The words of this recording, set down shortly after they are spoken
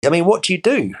I mean, what do you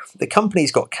do? The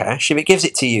company's got cash. If it gives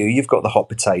it to you, you've got the hot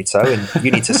potato and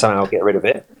you need to somehow get rid of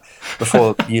it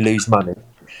before you lose money.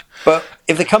 But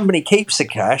if the company keeps the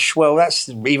cash, well, that's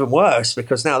even worse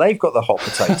because now they've got the hot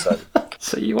potato.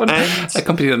 So you want a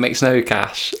company that makes no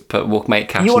cash but will make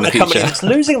cash in the future? You want a company that's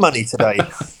losing money today.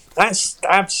 That's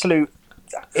absolute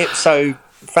ipso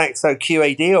facto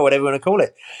QAD or whatever you want to call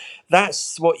it.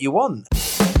 That's what you want.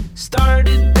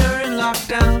 Started during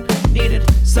lockdown, needed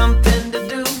something to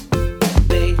do.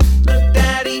 They looked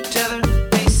at each other,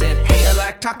 they said, hey, I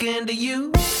like talking to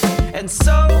you. And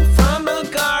so from a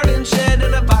garden shed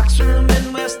in a box room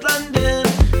in West London,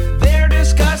 they're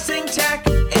discussing tech.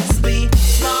 It's the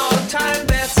Small Time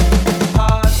Bets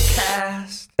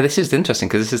podcast. This is interesting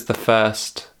because this is the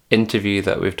first interview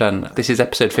that we've done. This is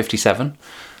episode 57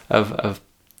 of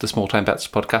the Small Time Bets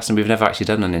podcast, and we've never actually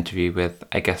done an interview with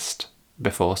a guest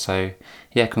before. So,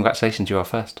 yeah, congratulations, you're our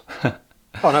first.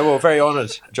 Oh, no, well, very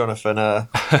honoured, Jonathan.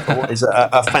 What is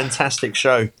a fantastic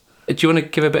show. Do you want to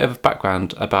give a bit of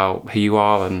background about who you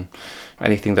are and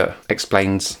anything that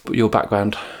explains your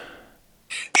background?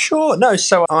 Sure. No,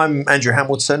 so I'm Andrew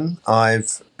Hamilton.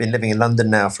 I've been living in London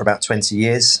now for about 20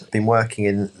 years. I've been working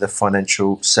in the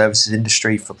financial services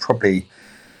industry for probably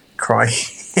a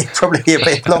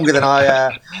bit longer than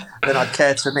I'd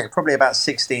care to admit. Probably about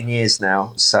 16 years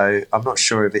now. So I'm not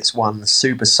sure if it's one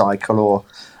super cycle or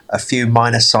a few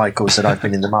minor cycles that I've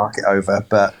been in the market over,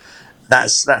 but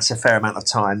that's a fair amount of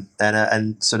time.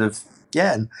 And sort of,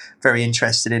 yeah, and very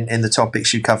interested in the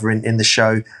topics you cover in the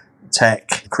show,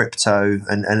 tech, crypto,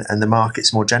 and the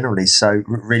markets more generally. So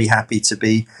really happy to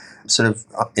be sort of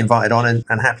invited on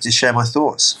and happy to share my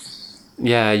thoughts.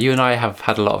 Yeah, you and I have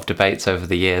had a lot of debates over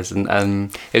the years,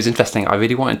 and it was interesting. I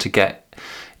really wanted to get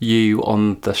you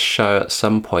on the show at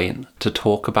some point to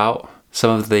talk about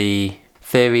some of the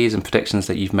theories and predictions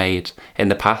that you've made in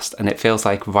the past, and it feels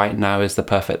like right now is the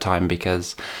perfect time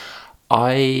because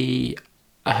I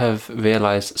have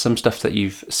realised some stuff that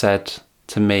you've said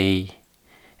to me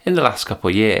in the last couple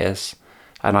of years,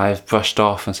 and I've brushed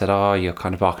off and said, oh, you're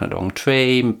kind of barking at the wrong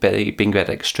tree, being a bit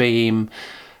extreme,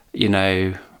 you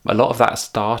know. A lot of that's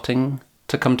starting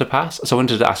to come to pass. So I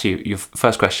wanted to ask you your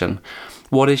first question.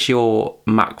 What is your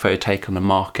macro take on the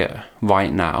market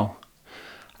right now?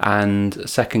 And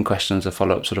second question as a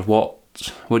follow-up, sort of what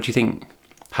do you think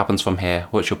happens from here?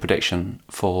 What's your prediction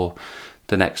for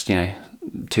the next,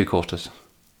 2 quarters?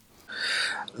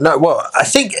 No, well, I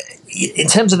think in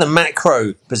terms of the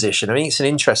macro position, I mean, it's an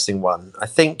interesting one. I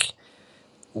think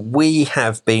we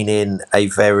have been in a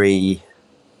very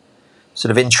sort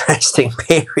of interesting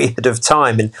period of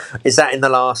time. And is that in the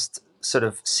last sort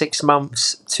of 6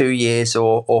 months, 2 years,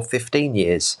 or 15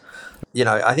 years?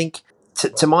 I think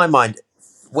to my mind,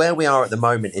 where we are at the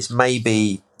moment is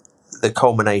maybe the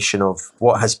culmination of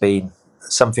what has been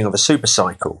something of a super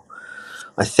cycle.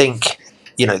 I think,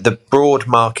 the broad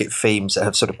market themes that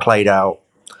have sort of played out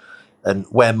and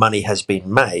where money has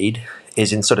been made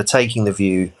is in sort of taking the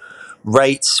view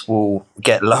rates will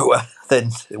get lower than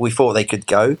we thought they could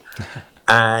go.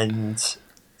 And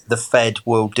the Fed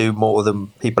will do more than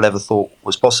people ever thought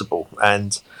was possible.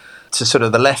 And to sort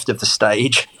of the left of the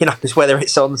stage, whether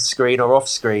it's on screen or off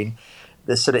screen,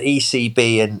 the sort of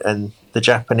ECB and the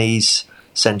Japanese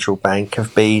central bank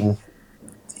have been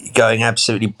going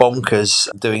absolutely bonkers,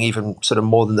 doing even sort of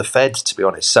more than the Fed, to be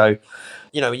honest. So,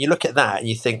 when you look at that and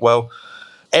you think, well,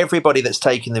 everybody that's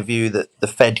taking the view that the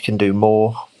Fed can do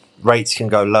more, rates can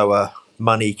go lower,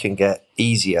 money can get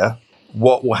easier,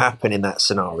 what will happen in that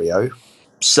scenario?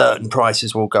 Certain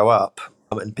prices will go up,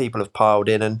 and people have piled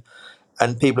in,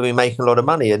 and people have been making a lot of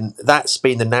money, and that's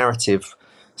been the narrative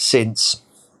since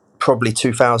probably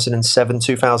 2007,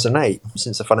 2008,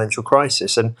 since the financial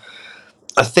crisis. And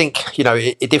I think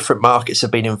different markets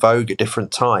have been in vogue at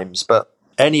different times, but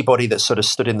anybody that sort of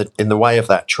stood in the way of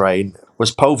that train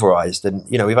was pulverized. And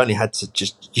we've only had to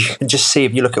you can just see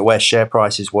if you look at where share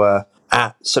prices were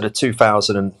at sort of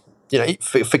 2000 and.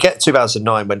 Forget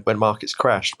 2009 when markets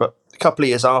crashed, but a couple of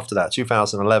years after that,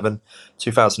 2011,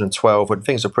 2012, when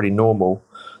things were pretty normal,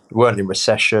 we weren't in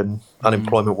recession,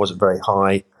 unemployment wasn't very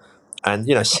high, and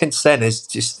since then it's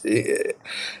just I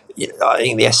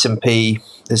think the S&P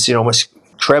has almost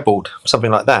trebled, something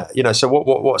like that. So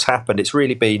what's happened? It's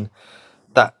really been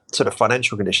that sort of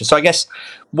financial condition. So I guess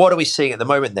what are we seeing at the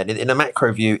moment then in a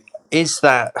macro view? Is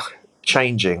that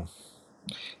changing?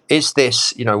 Is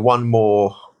this one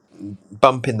more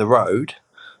bump in the road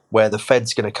where the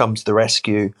Fed's going to come to the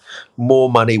rescue, more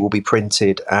money will be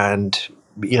printed, and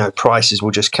prices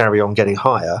will just carry on getting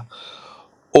higher?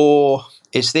 Or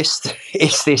is this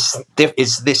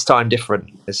time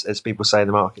different, as people say in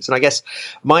the markets? And I guess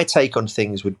my take on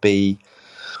things would be,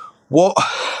 What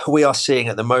we are seeing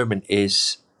at the moment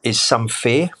is some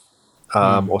fear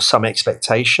or some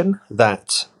expectation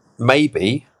that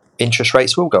maybe interest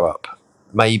rates will go up,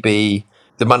 maybe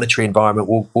the monetary environment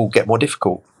will get more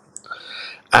difficult,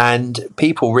 and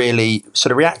people really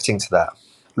sort of reacting to that,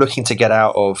 looking to get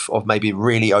out of maybe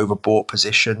really overbought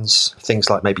positions. Things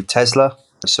like maybe Tesla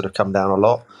has sort of come down a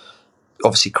lot.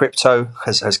 Obviously, crypto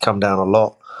has come down a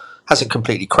lot. Hasn't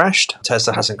completely crashed.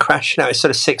 Tesla hasn't crashed. Now, it's sort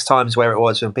of 6 times where it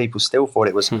was when people still thought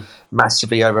it was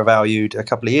massively overvalued a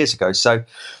couple of years ago. So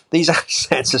these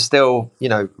assets are still,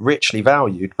 richly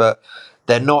valued, but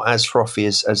they're not as frothy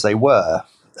as they were.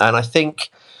 And I think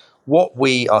what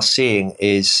we are seeing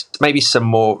is maybe some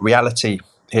more reality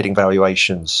hitting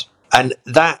valuations. And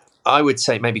that, I would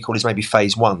say, maybe call is maybe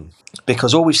phase one,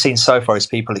 because all we've seen so far is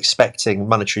people expecting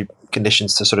monetary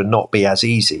conditions to sort of not be as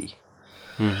easy.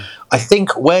 I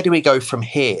think, where do we go from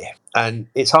here? And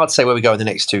it's hard to say where we go in the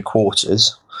next 2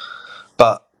 quarters,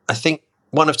 but I think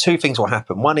one of 2 things will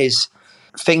happen. One is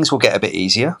things will get a bit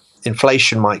easier.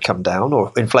 Inflation might come down,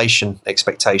 or inflation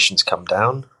expectations come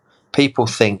down. People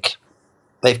think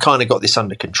they've kind of got this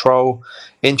under control.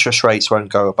 Interest rates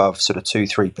won't go above sort of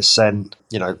 2-3%.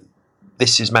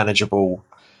 This is manageable.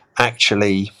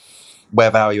 Actually, where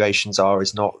valuations are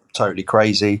is not totally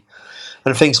crazy,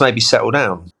 and things maybe settle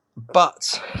down.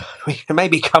 But we can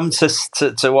maybe come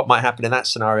to what might happen in that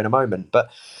scenario in a moment. But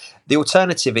the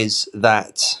alternative is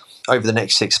that over the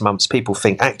next 6 months, people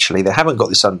think actually they haven't got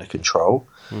this under control.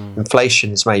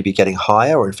 Inflation is maybe getting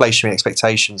higher, or inflationary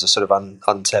expectations are sort of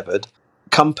untethered.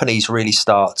 Companies really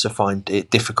start to find it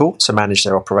difficult to manage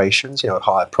their operations,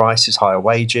 higher prices, higher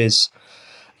wages.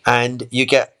 And you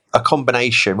get a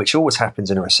combination, which always happens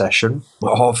in a recession,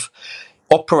 of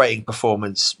operating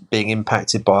performance being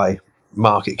impacted by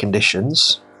market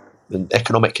conditions and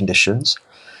economic conditions.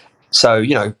 So,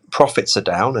 profits are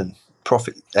down and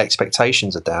profit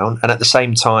expectations are down. And at the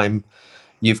same time,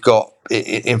 you've got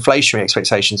inflationary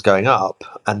expectations going up.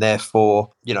 And therefore,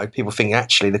 people think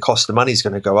actually the cost of money is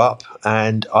going to go up.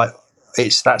 And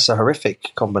that's a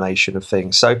horrific combination of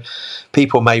things. So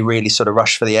people may really sort of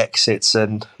rush for the exits,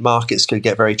 and markets could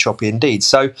get very choppy indeed.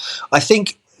 So I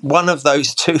think one of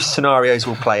those 2 scenarios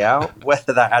will play out.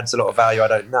 Whether that adds a lot of value, I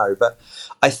don't know. But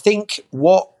I think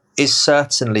what is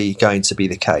certainly going to be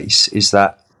the case is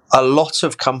that a lot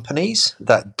of companies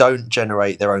that don't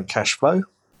generate their own cash flow,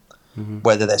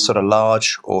 whether they're sort of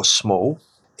large or small,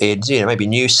 in maybe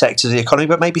new sectors of the economy,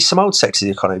 but maybe some old sectors of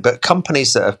the economy, but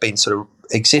companies that have been sort of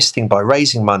existing by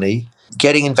raising money,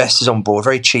 getting investors on board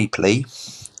very cheaply,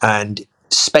 and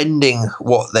spending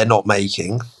what they're not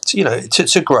making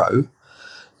to grow.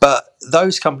 But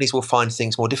those companies will find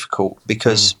things more difficult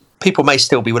because people may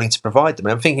still be willing to provide them.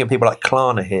 And I'm thinking of people like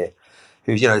Klarna here,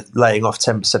 who's laying off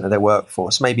 10% of their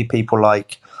workforce. Maybe people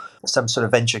like some sort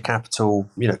of venture capital,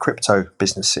 crypto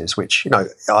businesses, which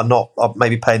are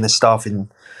maybe paying their staff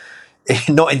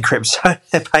not in crypto.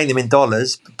 They're paying them in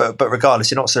dollars. But regardless,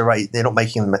 they're not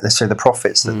making necessarily the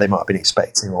profits that they might have been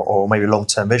expecting, or maybe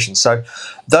long-term vision. So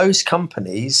those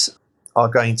companies are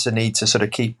going to need to sort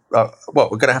of keep, we're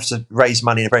going to have to raise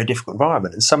money in a very difficult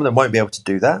environment. And some of them won't be able to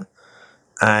do that.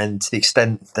 And to the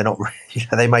extent they're not,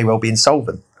 they may well be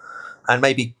insolvent. And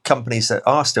maybe companies that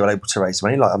are still able to raise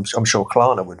money, like I'm sure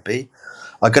Klarna would be,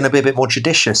 are going to be a bit more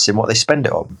judicious in what they spend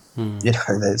it on.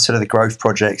 The growth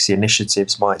projects, the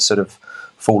initiatives might sort of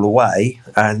fall away.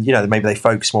 And, maybe they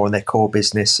focus more on their core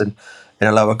business and in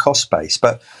a lower cost base.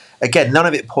 But again, none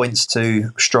of it points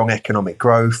to strong economic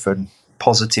growth and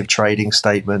positive trading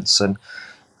statements and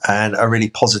a really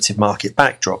positive market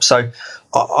backdrop. So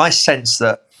I sense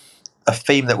that a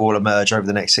theme that will emerge over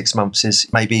the next 6 months is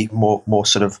maybe more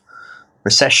sort of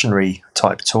recessionary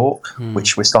type talk,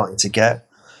 which we're starting to get.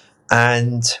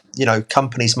 And,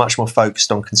 companies much more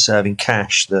focused on conserving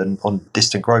cash than on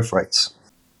distant growth rates.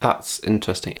 That's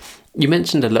interesting. You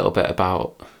mentioned a little bit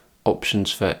about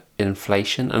options for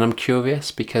inflation, and I'm curious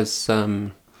because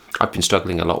I've been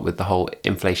struggling a lot with the whole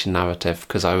inflation narrative,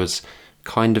 because I was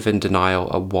kind of in denial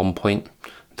at one point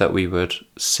that we would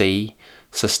see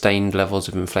sustained levels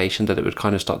of inflation, that it would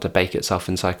kind of start to bake itself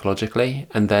in psychologically.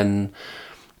 And then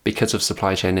because of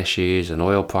supply chain issues and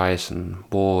oil price and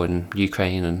war in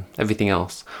Ukraine and everything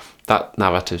else, that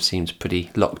narrative seems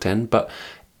pretty locked in. But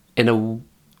in a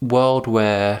world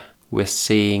where we're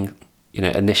seeing,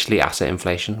 initially asset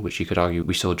inflation, which you could argue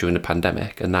we saw during the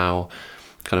pandemic, and now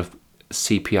kind of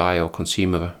CPI or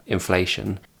consumer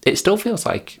inflation, it still feels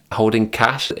like holding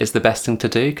cash is the best thing to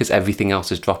do because everything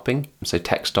else is dropping. So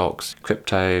tech stocks,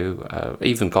 crypto,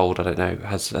 even gold, I don't know,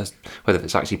 has whether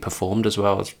it's actually performed as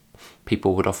well as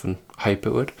people would often hope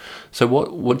it would. So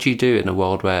what do you do in a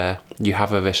world where you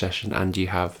have a recession and you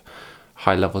have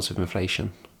high levels of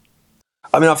inflation?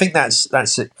 I mean, I think that's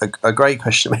a great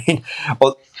question. I mean,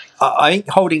 well, I think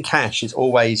holding cash is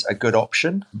always a good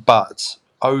option, but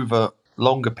over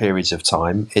longer periods of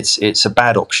time, it's a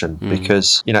bad option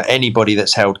because, you know, anybody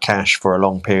that's held cash for a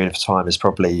long period of time has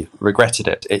probably regretted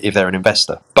it if they're an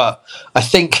investor. But I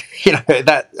think, you know,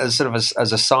 that as sort of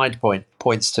as a side point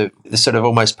points to the sort of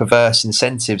almost perverse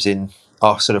incentives in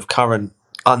our sort of current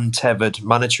untethered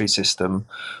monetary system,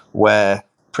 where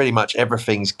pretty much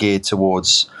everything's geared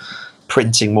towards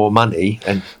printing more money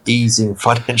and easing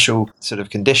financial sort of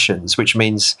conditions, which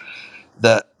means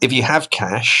that if you have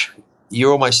cash,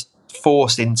 you're almost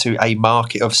forced into a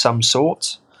market of some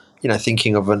sort. You know,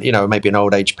 thinking of maybe an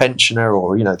old age pensioner,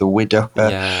 or, you know, the widow,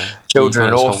 children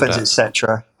and orphans,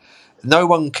 etc. No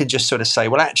one can just sort of say,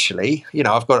 well, actually, you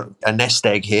know, I've got a nest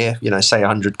egg here, you know, say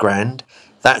 100 grand.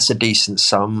 That's a decent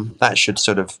sum. That should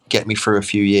sort of get me through a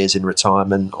few years in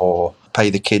retirement, or pay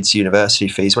the kids' university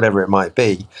fees, whatever it might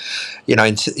be. You know,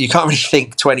 you can't really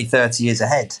think 20, 30 years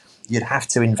ahead. You'd have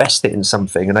to invest it in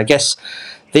something. And I guess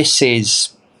this is,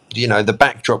 you know, the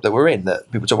backdrop that we're in,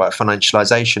 that people talk about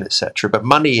financialization, etc. But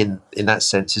money in that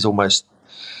sense is almost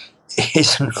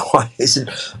isn't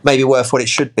maybe worth what it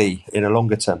should be in a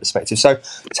longer term perspective. So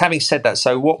having said that,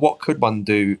 so what could one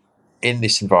do in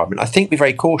this environment? I think be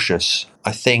very cautious.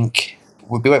 I think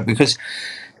would be, because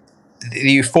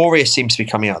the euphoria seems to be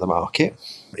coming out of the market.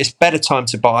 It's better time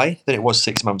to buy than it was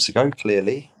 6 months ago,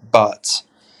 clearly. But,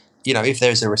 you know, if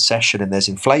there's a recession and there's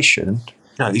inflation,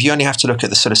 you know, you only have to look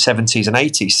at the sort of 70s and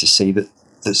 80s to see that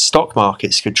the stock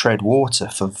markets could tread water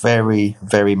for very,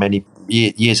 very many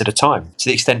years at a time, to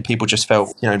the extent people just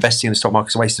felt, you know, investing in the stock market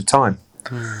is a waste of time.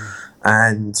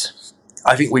 And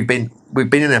I think we've been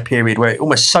in a period where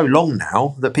almost so long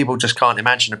now that people just can't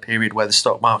imagine a period where the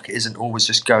stock market isn't always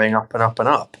just going up and up and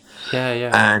up.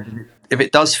 Yeah. And if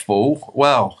it does fall,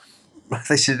 well,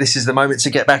 this is the moment to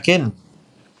get back in.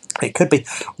 It could be.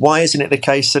 Why isn't it the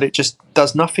case that it just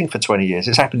does nothing for 20 years?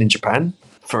 It's happened in Japan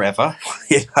forever.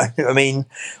 You know, I mean,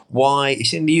 why?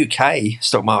 It's in the UK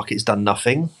stock market's done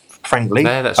nothing, frankly.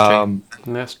 Yeah, that's true.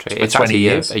 That's true. It's 20 actually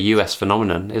years. a US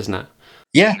phenomenon, isn't it?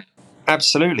 Yeah,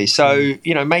 absolutely. So,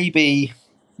 you know, maybe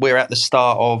we're at the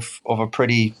start of a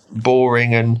pretty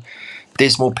boring and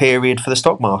dismal period for the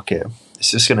stock market.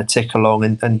 It's just going to tick along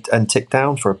and tick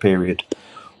down for a period.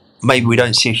 Maybe we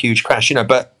don't see a huge crash, you know,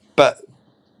 but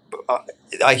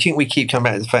I think we keep coming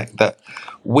back to the fact that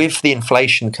with the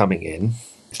inflation coming in,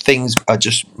 things are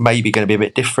just maybe going to be a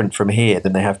bit different from here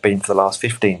than they have been for the last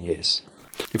 15 years.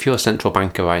 If you're a central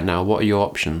banker right now, what are your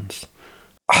options?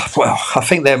 Well, I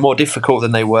think they're more difficult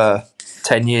than they were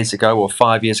 10 years ago or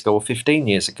 5 years ago or 15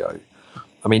 years ago.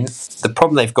 I mean, the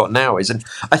problem they've got now is, and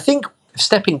I think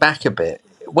stepping back a bit,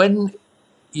 when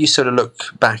you sort of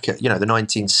look back at, you know, the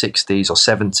 1960s or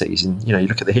 70s, and, you know, you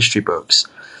look at the history books,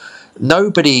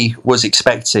 nobody was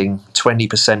expecting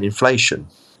 20% inflation.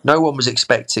 No one was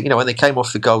expecting, you know, when they came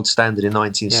off the gold standard in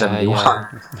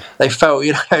 1971, they felt,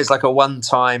 you know, it was like a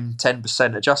one-time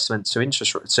 10% adjustment to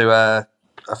interest rate, to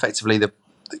effectively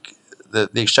the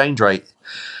exchange rate,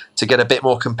 to get a bit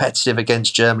more competitive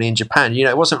against Germany and Japan. You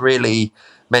know, it wasn't really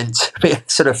meant to be a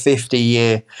sort of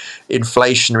 50-year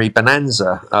inflationary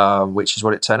bonanza, which is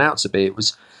what it turned out to be. It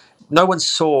was, no one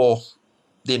saw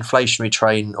the inflationary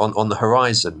train on the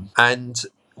horizon. And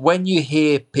when you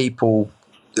hear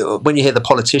the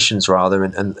politicians rather,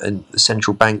 and the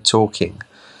central bank talking,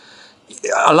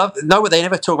 they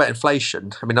never talk about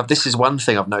inflation. I mean, this is one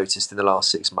thing I've noticed in the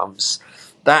last 6 months,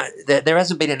 that there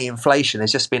hasn't been any inflation.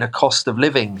 There's just been a cost of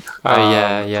living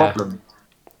problem,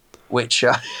 which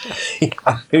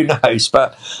who knows,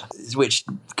 but which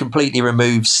completely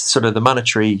removes sort of the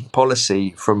monetary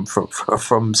policy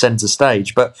from centre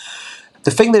stage. But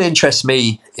the thing that interests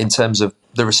me in terms of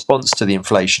the response to the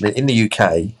inflation in the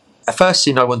UK,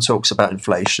 firstly, no one talks about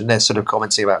inflation. They're sort of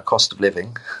commenting about cost of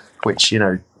living, which, you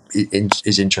know,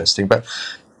 is interesting. But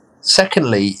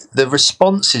secondly, the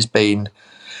response has been,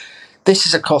 this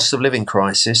is a cost of living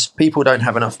crisis. People don't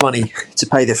have enough money to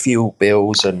pay their fuel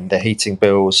bills and their heating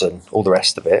bills and all the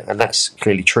rest of it. And that's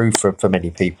clearly true for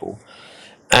many people.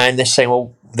 And they're saying,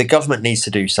 well, the government needs to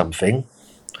do something.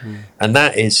 And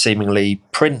that is seemingly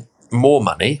print more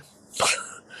money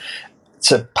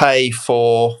to pay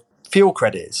for fuel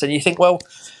credits. And you think, well,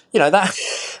 you know, that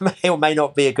may or may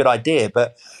not be a good idea,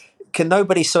 but can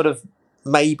nobody sort of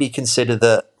maybe consider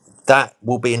that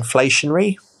will be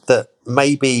inflationary? That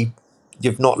maybe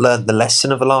you've not learned the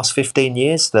lesson of the last 15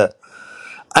 years,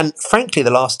 and frankly, the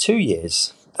last 2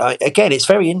 years. Again, it's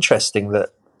very interesting that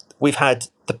we've had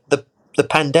the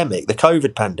pandemic, the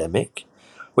COVID pandemic,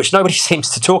 which nobody seems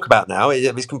to talk about now.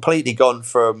 It's completely gone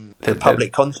from the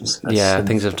public consciousness. Yeah, And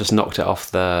things have just knocked it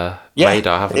off the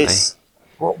radar, haven't they?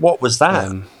 What was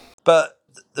that? But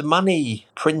the money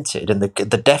printed and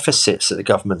the deficits that the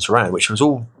governments ran, which was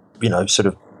all, sort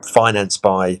of financed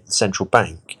by the central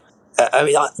bank,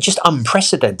 just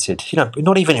unprecedented.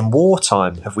 Not even in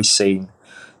wartime have we seen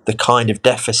the kind of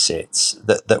deficits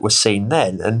that were seen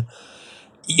then. And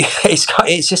it's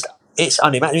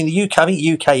unimaginable. In the UK, I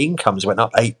think UK incomes went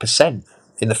up 8%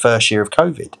 in the first year of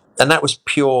COVID, and that was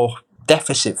pure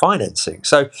deficit financing.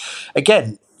 So,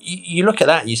 again, you look at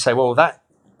that and you say, well, that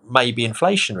may be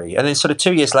inflationary, and then sort of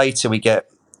 2 years later, we get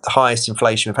the highest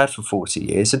inflation we've had for 40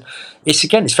 years, and it's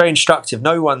very instructive.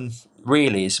 No one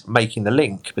really is making the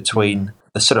link between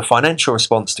the sort of financial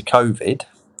response to COVID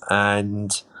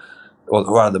or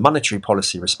rather the monetary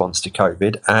policy response to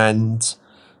COVID and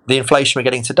the inflation we're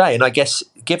getting today. And I guess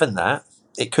given that,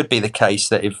 it could be the case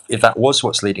that if that was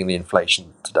what's leading the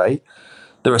inflation today,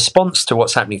 the response to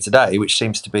what's happening today, which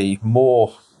seems to be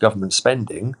more government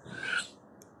spending,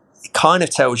 it kind of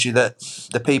tells you that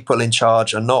the people in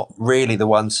charge are not really the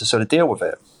ones to sort of deal with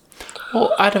it.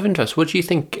 Well, out of interest, what do you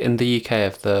think in the UK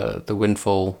of the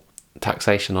windfall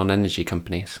taxation on energy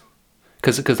companies?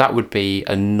 Because that would be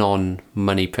a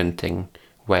non-money printing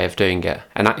way of doing it,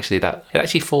 and actually it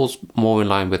actually falls more in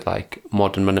line with like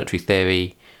modern monetary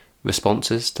theory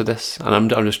responses to this.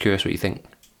 And I'm just curious what you think.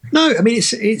 No, I mean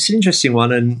it's an interesting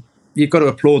one, and you've got to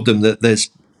applaud them that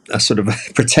there's a sort of a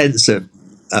pretense at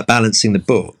balancing the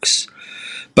books.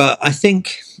 But I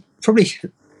think probably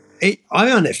I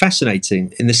find it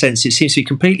fascinating in the sense it seems to be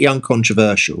completely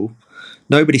uncontroversial.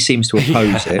 Nobody seems to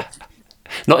oppose it.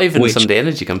 Not even some of the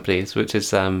energy companies, which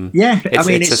is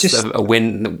it's just a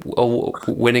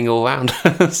winning all round.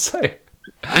 So,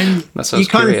 and you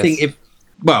kind of think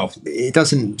it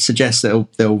doesn't suggest that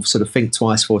they'll sort of think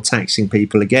twice before taxing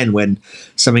people again when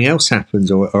something else happens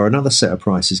or another set of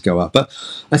prices go up. But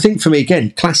I think for me,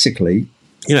 again, classically,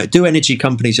 do energy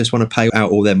companies just want to pay out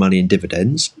all their money in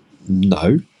dividends?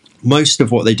 No. Most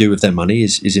of what they do with their money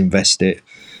is invest it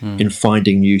in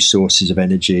finding new sources of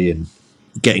energy and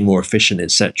getting more efficient,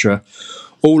 etc.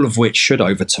 All of which should,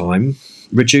 over time,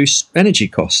 reduce energy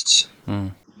costs.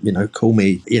 Call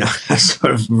me, a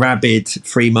sort of rabid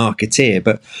free marketeer,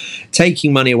 but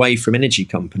taking money away from energy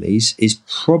companies is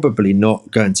probably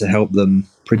not going to help them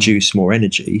produce more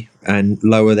energy and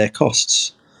lower their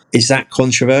costs. Is that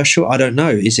controversial? I don't know.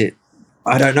 Is it?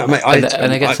 I don't know. And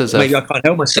I guess maybe I can't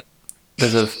help myself.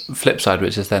 There's a flip side,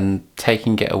 which is then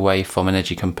taking it away from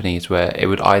energy companies where it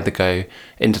would either go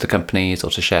into the companies or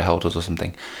to shareholders or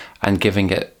something, and giving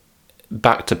it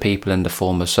back to people in the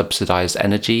form of subsidised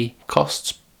energy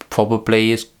costs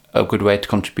probably is a good way to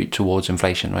contribute towards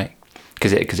inflation, right?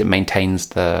 Because it maintains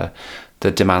the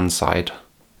demand side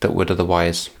that would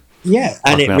otherwise... Yeah,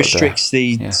 and it restricts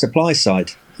the supply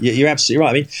side. You're absolutely right.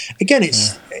 I mean, again,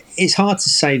 it's hard to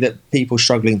say that people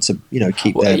struggling to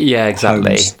keep their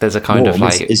exactly. homes There's a kind warm of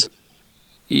like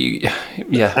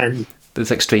and there's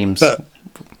extremes. But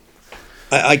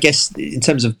I guess in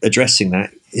terms of addressing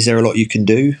that, is there a lot you can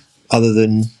do other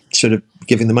than sort of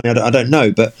giving the money? I don't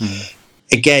know, but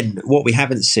again, what we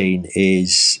haven't seen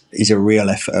is a real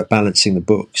effort at balancing the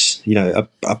books.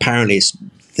 Apparently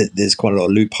there's quite a lot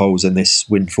of loopholes in this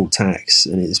windfall tax,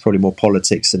 and it's probably more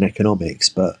politics than economics.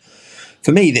 But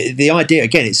for me, the idea,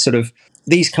 again, it's sort of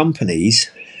these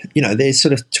companies, there's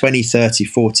sort of 20, 30,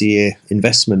 40-year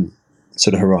investment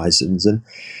sort of horizons. And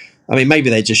I mean, maybe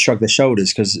they just shrug their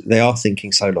shoulders because they are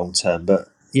thinking so long term. But,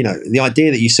 the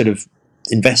idea that you sort of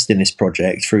invest in this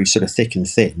project through sort of thick and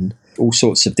thin, all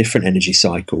sorts of different energy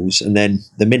cycles, and then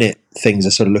the minute things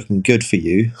are sort of looking good for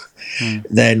you,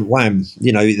 then wham,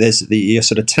 you're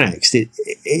sort of taxed.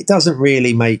 It doesn't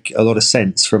really make a lot of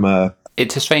sense from a...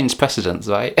 It's a strange precedent,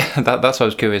 right? That's why I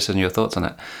was curious on your thoughts on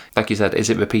it. Like you said, is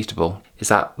it repeatable? Is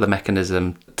that the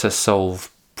mechanism to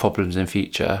solve problems in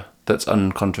future that's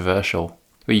uncontroversial?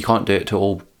 Well, you can't do it to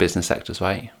all business sectors,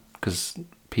 right? Because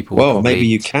people will probably... maybe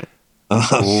you can.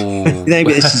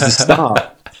 Maybe this is the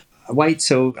start. Wait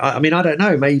till... I mean, I don't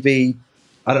know. Maybe...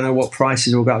 I don't know what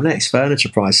prices will go up next. Furniture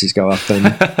prices go up, and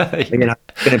it's going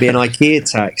to be an IKEA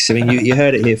tax. I mean, you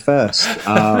heard it here first.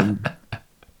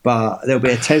 But there'll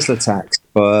be a Tesla tax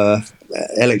for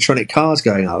electronic cars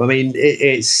going up. I mean,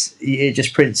 it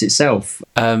just prints itself.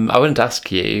 I wanted to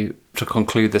ask you, to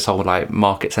conclude this whole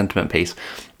market sentiment piece,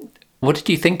 what did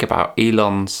you think about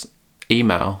Elon's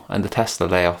email and the Tesla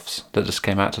layoffs that just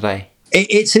came out today?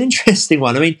 It's an interesting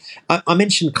one. I mean, I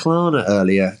mentioned Klarna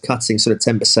earlier, cutting sort of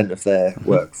 10% of their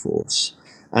workforce.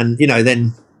 And,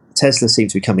 then Tesla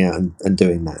seems to be coming out and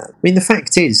doing that. I mean, the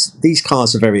fact is, these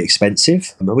cars are very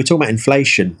expensive. I mean, we're talking about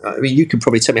inflation. I mean, you could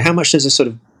probably tell me how much does a sort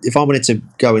of, if I wanted to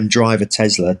go and drive a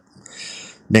Tesla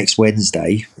next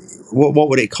Wednesday, what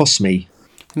would it cost me?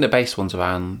 I think the base one's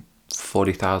around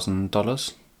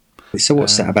 $40,000. So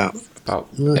what's that about?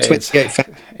 About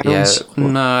 £28,000? Yeah,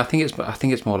 no, I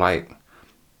think it's more like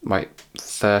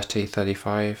 30,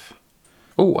 35.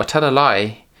 Oh, I tell a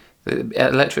lie. The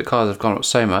electric cars have gone up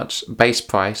so much. Base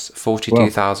price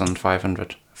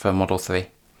 42,500 for a Model 3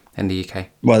 in the UK.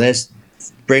 Well, there's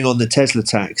bring on the Tesla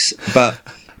tax, but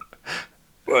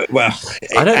well,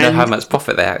 I don't know how much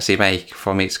profit they actually make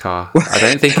from each car. I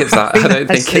don't think it's that. I don't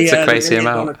think it's a crazy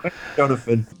amount.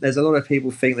 Jonathan, there's a lot of people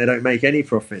think they don't make any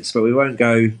profits, but we won't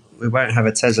have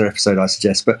a Tesla episode, I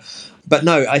suggest. But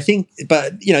no, I think,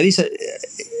 these are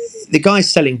the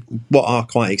guys selling what are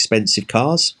quite expensive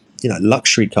cars.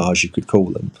 Luxury cars, you could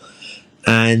call them.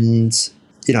 And,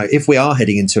 if we are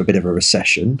heading into a bit of a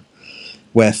recession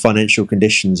where financial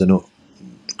conditions are not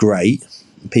great,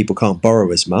 people can't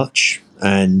borrow as much,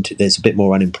 and there's a bit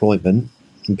more unemployment,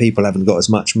 and people haven't got as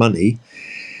much money,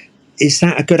 is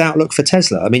that a good outlook for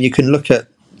Tesla? I mean, you can look at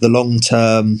the long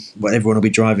term, where everyone will be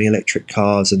driving electric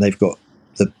cars and they've got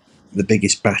the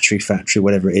biggest battery factory,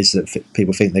 whatever it is that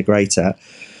people think they're great at.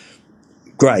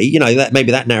 Great, that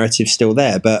maybe that narrative's still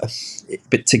there, but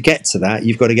to get to that,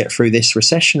 you've got to get through this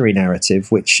recessionary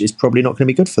narrative, which is probably not going to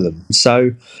be good for them.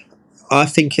 So I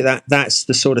think that's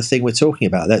the sort of thing we're talking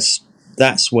about.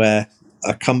 That's where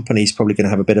a company's probably going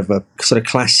to have a bit of a sort of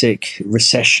classic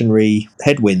recessionary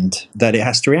headwind that it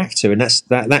has to react to, and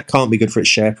that can't be good for its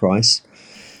share price.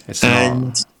 It's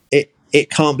not. It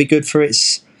can't be good for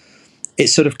its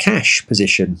sort of cash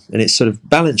position and its sort of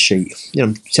balance sheet.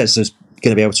 Tesla's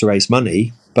going to be able to raise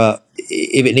money, but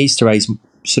if it needs to raise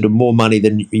sort of more money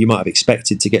than you might have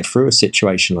expected to get through a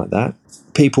situation like that,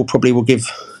 people probably will give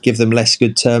them less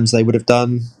good terms they would have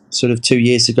done sort of 2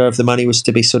 years ago if the money was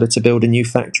to be sort of to build a new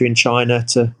factory in China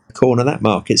to corner that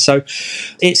market. So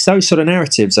it's those sort of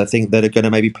narratives, I think, that are going to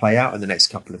maybe play out in the next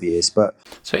couple of years. But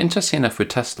so interesting enough with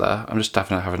Tesla, I'm just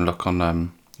definitely having a look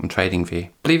on TradingView.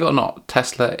 Believe it or not,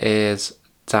 Tesla is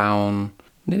down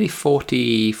nearly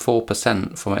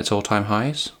 44% from its all-time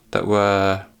highs that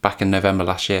were back in November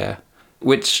last year,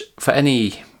 which for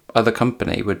any other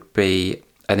company would be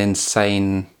an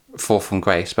insane fall from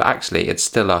grace, but actually it's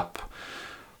still up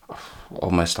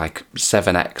almost like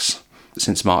 7x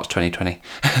since March 2020.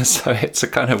 So it's a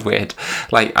kind of weird,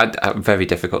 very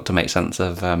difficult to make sense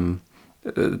of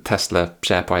Tesla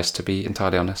share price, to be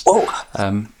entirely honest. Well,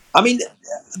 I mean,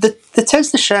 the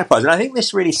Tesla share price, and I think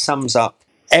this really sums up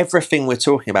everything we're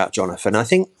talking about, Jonathan. I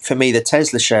think for me, the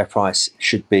Tesla share price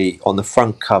should be on the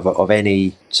front cover of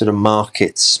any sort of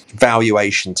markets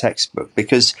valuation textbook,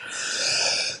 because,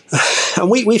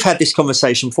 and we've had this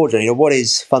conversation before, Johnny, what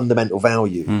is fundamental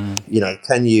value?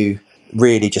 Can you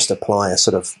really just apply a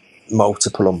sort of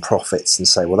multiple on profits and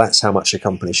say, well, that's how much a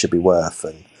company should be worth,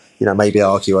 and maybe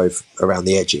argue around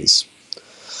the edges?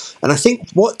 And I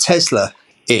think what Tesla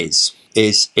is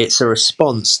it's a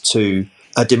response to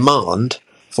a demand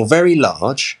for very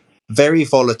large, very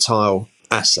volatile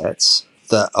assets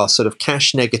that are sort of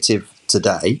cash negative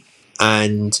today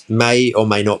and may or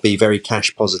may not be very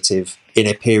cash positive in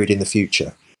a period in the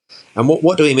future. And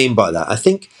what do we mean by that? I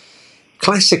think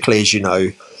classically, as you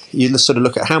know, you sort of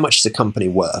look at how much is a company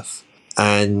worth,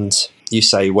 and you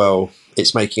say, well,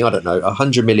 it's making,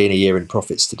 100 million a year in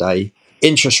profits today.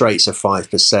 Interest rates are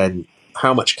 5%.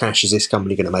 How much cash is this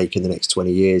company going to make in the next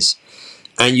 20 years?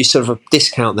 And you sort of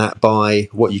discount that by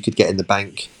what you could get in the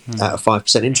bank at a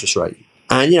 5% interest rate.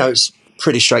 And, it's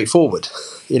pretty straightforward.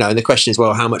 And the question is,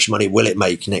 well, how much money will it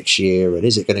make next year? And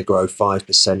is it going to grow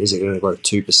 5%? Is it going to grow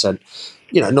 2%?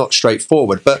 Not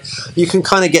straightforward, but you can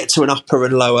kind of get to an upper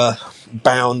and lower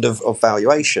bound of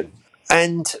valuation.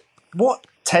 And what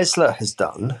Tesla has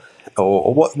done,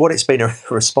 or what it's been a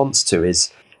response to,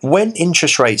 is when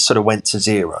interest rates sort of went to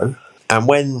zero, and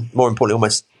when, more importantly,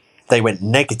 almost they went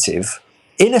negative,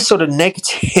 in a sort of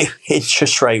negative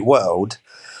interest rate world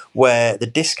where the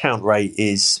discount rate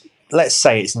is, let's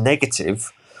say it's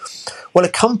negative, well, a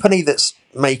company that's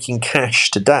making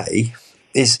cash today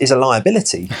is a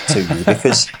liability to you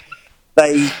because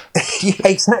they, yeah,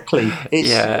 exactly.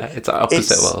 It's an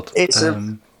opposite world.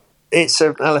 It's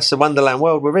a Alice in Wonderland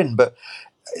world we're in, but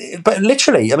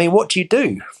literally, I mean, what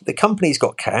do? The company's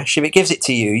got cash. If it gives it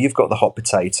to you, you've got the hot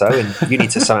potato, and you need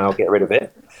to somehow get rid of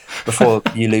it before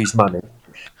you lose money.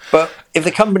 But if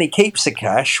the company keeps the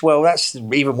cash, well, that's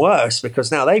even worse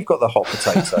because now they've got the hot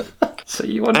potato. So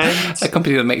you want a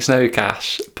company that makes no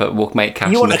cash but will make cash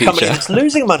in the future? You want a company that's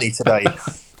losing money today.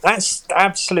 That's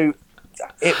absolute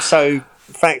ipso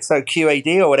facto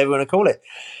QAD or whatever you want to call it.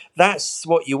 That's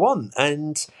what you want.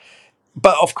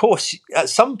 But of course, at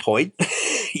some point,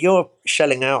 you're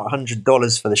shelling out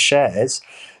 $100 for the shares.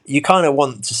 You kind of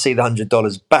want to see the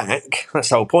 $100 back. That's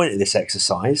the whole point of this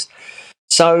exercise.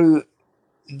 So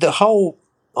the whole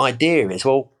idea is,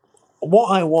 well,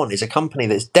 what I want is a company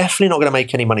that's definitely not going to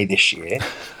make any money this year,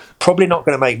 probably not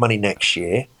going to make money next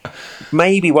year,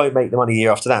 maybe won't make the money the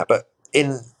year after that, but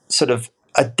in sort of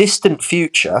a distant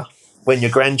future, when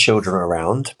your grandchildren are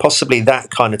around, possibly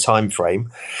that kind of time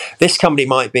frame, this company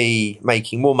might be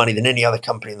making more money than any other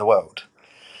company in the world.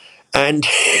 And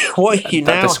what you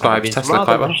now describes have is Tesla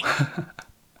quite well.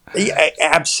 Yeah,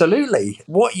 absolutely.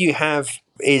 What you have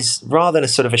is rather than a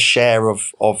sort of a share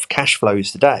of cash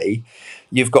flows today,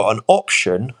 you've got an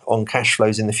option on cash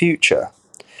flows in the future.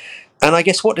 And I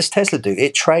guess what does Tesla do?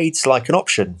 It trades like an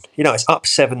option. It's up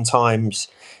 7 times,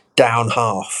 down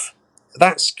half.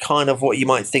 That's kind of what you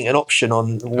might think an option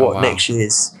on what next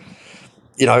year's,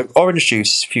 orange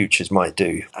juice futures might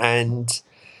do. And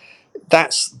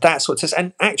that's what Tesla.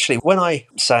 And actually, when I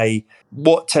say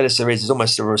what Tesla is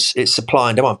almost it's supply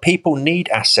and demand. People need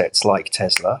assets like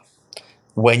Tesla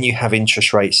when you have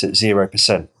interest rates at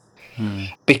 0%,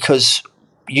 because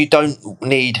you don't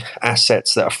need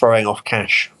assets that are throwing off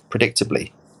cash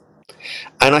predictably.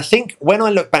 And I think when I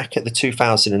look back at the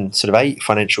 2008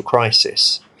 financial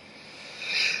crisis,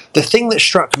 the thing that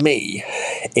struck me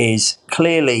is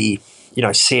clearly,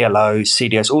 CLOs,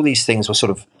 CDOs, all these things were sort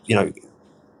of,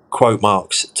 quote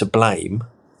marks to blame.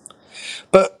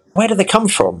 But where do they come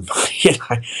from?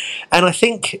 And I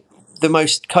think the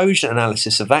most cogent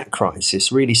analysis of that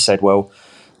crisis really said, well,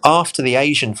 after the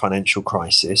Asian financial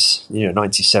crisis,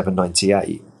 97,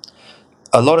 98,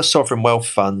 a lot of sovereign wealth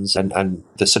funds and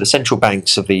the sort of central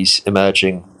banks of these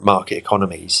emerging market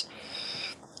economies,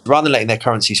 rather than letting their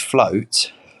currencies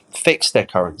float, fixed their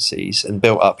currencies and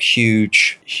built up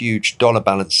huge dollar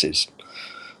balances,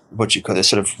 what you call the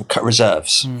sort of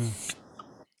reserves.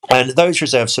 And those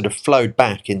reserves sort of flowed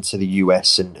back into the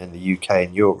US and the UK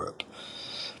and Europe.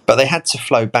 But they had to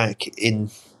flow back in,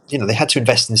 they had to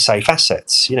invest in safe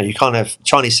assets.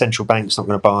 Chinese central bank's not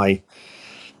going to buy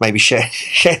maybe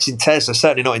shares in Tesla,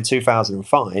 certainly not in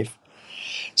 2005.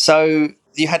 So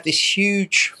you had this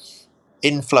huge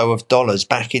inflow of dollars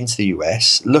back into the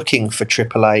US looking for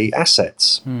AAA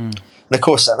assets. And of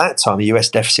course, at that time, the US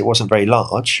deficit wasn't very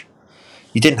large.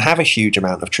 You didn't have a huge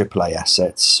amount of AAA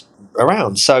assets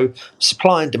around. So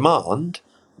supply and demand,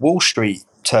 Wall Street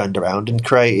turned around and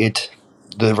created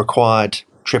the required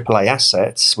AAA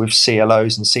assets with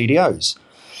CLOs and CDOs.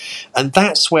 And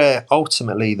that's where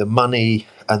ultimately the money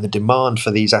and the demand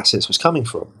for these assets was coming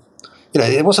from.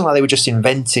 It wasn't like they were just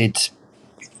invented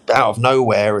out of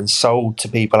nowhere and sold to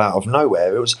people out of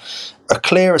nowhere. It was a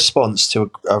clear response to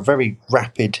a very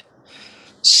rapid,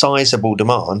 sizable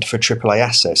demand for AAA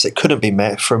assets that couldn't be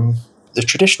met from the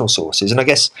traditional sources. And I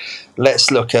guess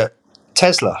let's look at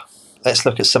Tesla. Let's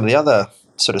look at some of the other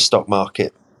sort of stock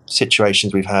market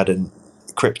situations we've had in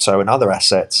crypto and other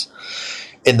assets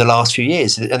in the last few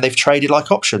years. And they've traded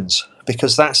like options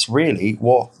because that's really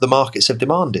what the markets have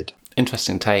demanded.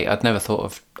 Interesting take. I'd never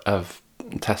thought of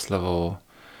Tesla or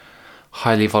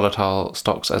highly volatile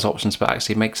stocks as options, but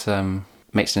actually makes an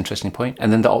interesting point.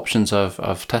 And then the options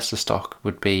of Tesla stock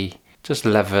would be just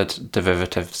levered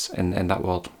derivatives in that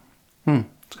world.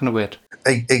 It's kind of weird.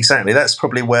 Exactly. That's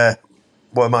probably where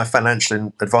my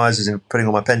financial advisors in putting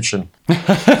on my pension.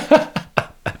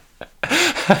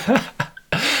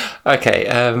 Okay,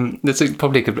 that's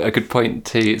probably a good point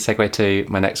to segue to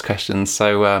my next question.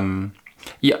 So,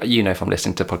 if I'm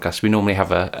listening to podcasts, we normally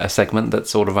have a segment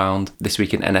that's all around This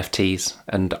Week in NFTs.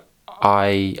 And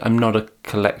I'm not a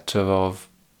collector of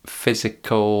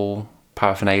physical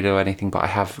paraphernalia or anything, but I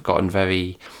have gotten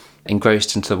very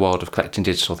engrossed into the world of collecting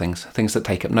digital things that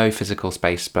take up no physical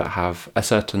space but have a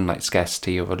certain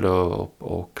scarcity or allure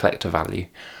or collector value.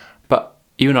 But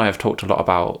you and I have talked a lot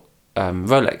about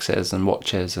Rolexes and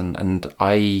watches, and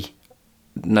I,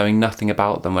 knowing nothing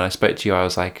about them, when I spoke to you, I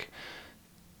was like,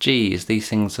 geez, these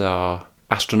things are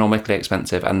astronomically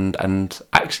expensive and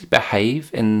actually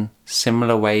behave in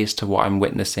similar ways to what I'm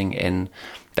witnessing in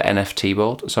the NFT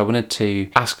world. So I wanted to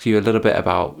ask you a little bit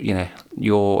about,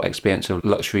 your experience of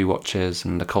luxury watches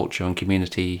and the culture and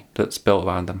community that's built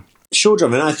around them. Sure,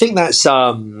 John. And I think that's,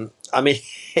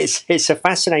 it's a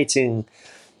fascinating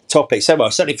topic. So,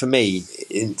 certainly for me,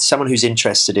 someone who's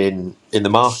interested in the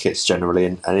markets generally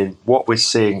and in what we're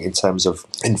seeing in terms of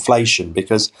inflation,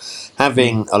 because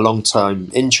having a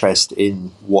long-time interest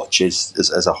in watches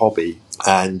as a hobby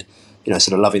and,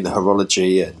 sort of loving the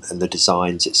horology and the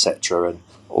designs, etc., and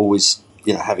always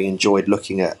having enjoyed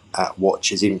looking at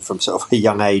watches even from sort of a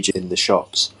young age in the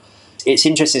shops. It's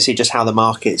interesting to see just how the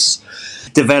market's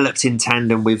developed in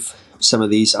tandem with some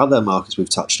of these other markets we've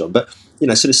touched on. But,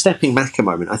 sort of stepping back a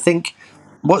moment, I think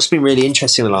what's been really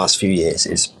interesting in the last few years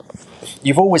is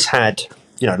you've always had,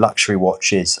 luxury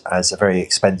watches as a very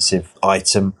expensive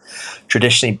item.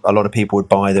 Traditionally, a lot of people would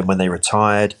buy them when they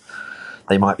retired.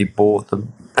 They might be bought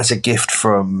them as a gift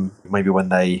from maybe when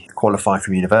they qualify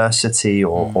from university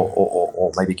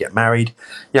or maybe get married.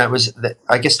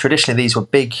 I guess traditionally these were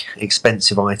big,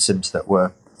 expensive items that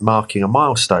were marking a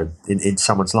milestone in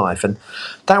someone's life. And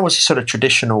that was a sort of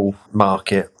traditional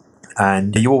market.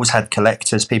 And you always had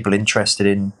collectors, people interested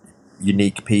in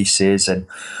unique pieces, and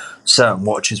certain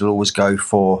watches will always go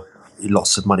for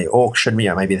lots of money at auction.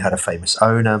 Maybe they had a famous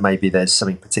owner, maybe there's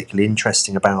something particularly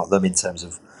interesting about them in terms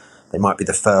of they might be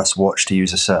the first watch to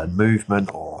use a certain movement,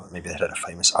 or maybe they had a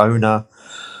famous owner,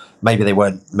 maybe they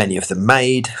weren't many of them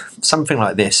made, something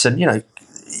like this. And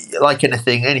like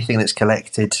anything that's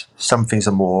collected, some things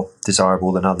are more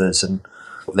desirable than others, and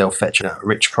they'll fetch a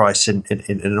rich price in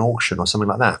an auction or something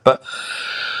like that. But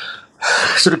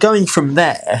sort of going from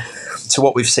there to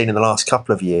what we've seen in the last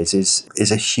couple of years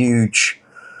is a huge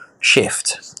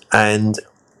shift. And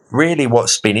really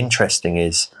what's been interesting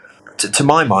is, to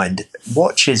my mind,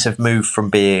 watches have moved from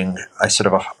being a sort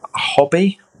of a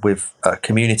hobby with a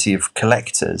community of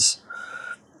collectors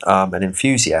and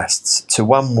enthusiasts to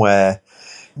one where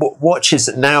watches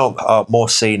now are more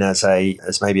seen as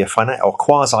maybe a or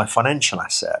quasi financial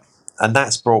asset, and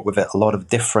that's brought with it a lot of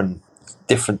different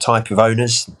type of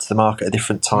owners to the market, a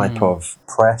different type of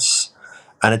press,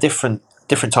 and a different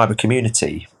type of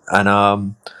community. And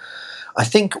I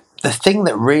think the thing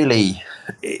that really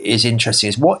is interesting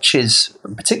is watches,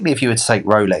 particularly if you were to take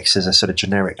Rolex as a sort of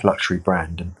generic luxury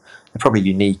brand, and they're probably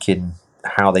unique in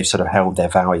how they've sort of held their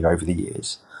value over the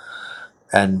years.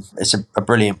 And it's a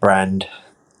brilliant brand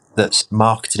that's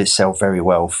marketed itself very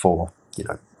well for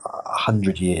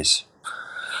 100 years.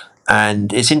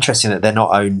 And it's interesting that they're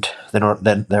not owned.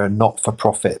 They're a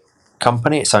not-for-profit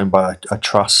company. It's owned by a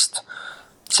trust,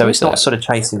 so it's not sort of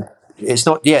chasing. It's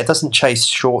not. Yeah, it doesn't chase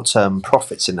short-term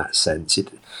profits in that sense.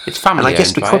 It's family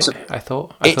owned, right? I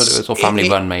thought it was all family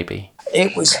run. Maybe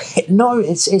it was. No,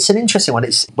 it's an interesting one.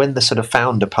 It's when the sort of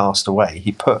founder passed away,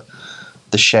 he put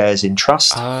the shares in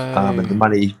trust, and the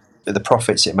money, the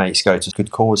profits it makes go to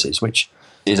good causes, which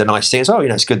is a nice thing as well.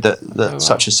 It's good that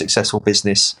such a successful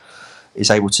business is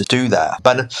able to do that.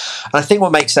 But I think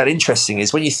what makes that interesting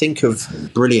is when you think of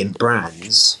brilliant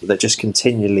brands that just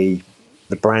continually,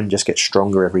 the brand just gets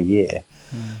stronger every year,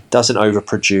 doesn't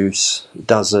overproduce,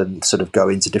 doesn't sort of go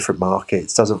into different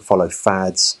markets, doesn't follow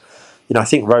fads. I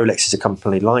think Rolex is a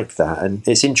company like that, and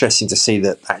it's interesting to see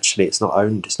that actually it's not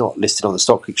owned, it's not listed on the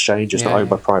stock exchange, it's not owned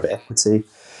by private equity,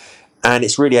 and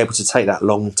it's really able to take that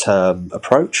long-term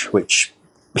approach, which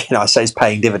I say is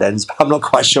paying dividends, but I'm not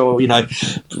quite sure what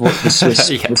the Swiss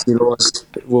laws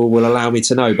will allow me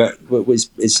to know, but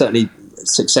it's certainly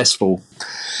successful.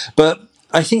 But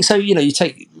I think so. You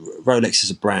take Rolex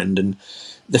as a brand, and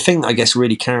the thing that I guess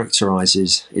really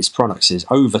characterises its products is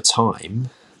over time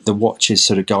the watches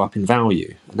sort of go up in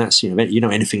value, and that's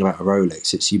anything about a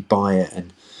Rolex, it's you buy it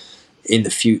and in the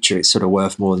future it's sort of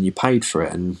worth more than you paid for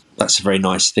it, and that's a very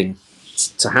nice thing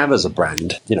to have as a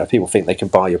brand. People think they can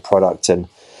buy your product, and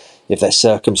if their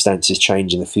circumstances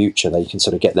change in the future, they can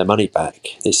sort of get their money back.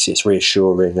 It's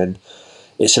reassuring, and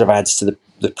it sort of adds to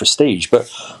the prestige. But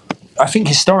I think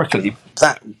historically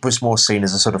that was more seen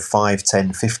as a sort of 5,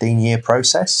 10, 15-year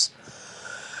process.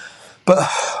 But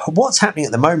what's happening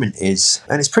at the moment is,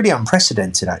 and it's pretty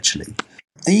unprecedented actually,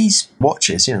 these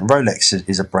watches, Rolex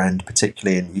is a brand,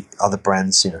 particularly in other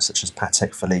brands, such as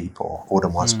Patek Philippe or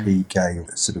Audemars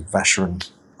Piguet, sort of Vacheron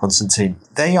Constantin,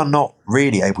 they are not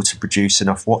really able to produce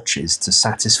enough watches to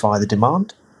satisfy the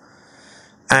demand.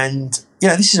 And,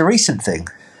 this is a recent thing,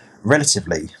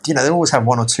 relatively. They always have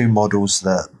one or two models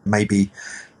that maybe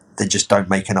they just don't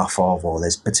make enough of, or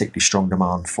there's particularly strong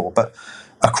demand for. But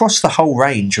across the whole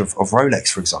range of Rolex,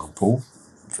 for example,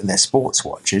 in their sports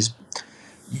watches,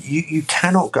 you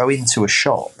cannot go into a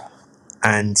shop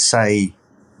and say,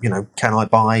 can I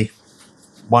buy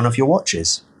one of your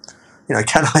watches?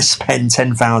 Can I spend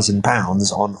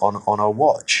 £10,000 on a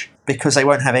watch? Because they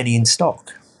won't have any in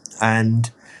stock. And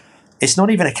it's not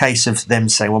even a case of them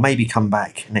saying, well, maybe come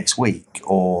back next week,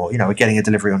 or, we're getting a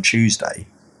delivery on Tuesday.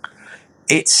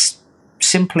 It's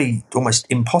simply almost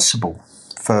impossible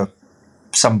for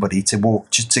somebody to walk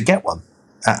just to get one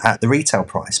at the retail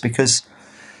price, because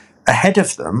ahead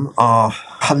of them are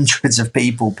hundreds of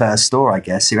people per store, I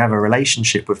guess, who have a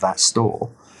relationship with that store,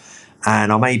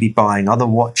 and I may be buying other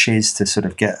watches to sort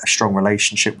of get a strong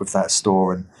relationship with that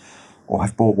store, and or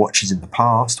have bought watches in the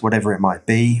past, whatever it might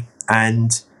be.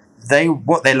 And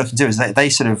what they're looking to do is they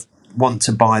sort of want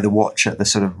to buy the watch at the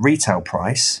sort of retail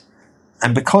price.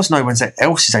 And because no one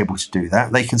else is able to do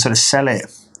that, they can sort of sell it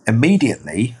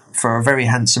immediately for a very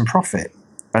handsome profit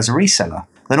as a reseller.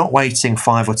 They're not waiting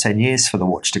 5 or 10 years for the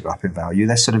watch to go up in value.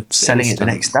 They're sort of selling it the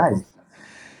next day.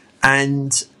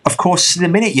 And of course, the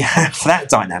minute you have that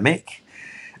dynamic,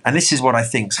 and this is what I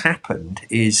think's happened,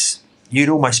 is you'd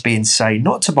almost be insane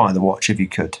not to buy the watch if you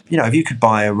could. You know, if you could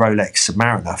buy a Rolex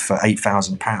Submariner for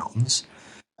 £8,000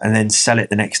 and then sell it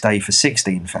the next day for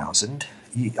 16,000.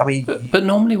 I mean, but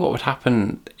normally, what would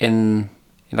happen in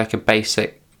like a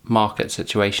basic market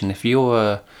situation, if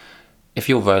you're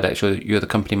Rolex, you're the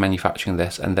company manufacturing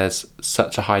this, and there's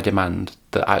such a high demand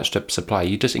that outstrips supply,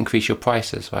 you just increase your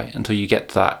prices, right, until you get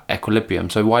to that equilibrium.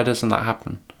 So why doesn't that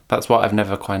happen? That's what I've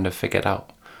never kind of figured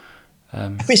out.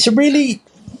 It's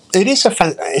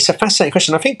a fascinating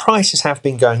question. I think prices have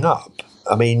been going up.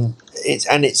 I mean,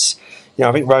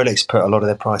 I think Rolex put a lot of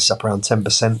their prices up around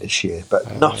 10% this year,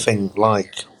 but nothing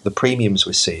like the premiums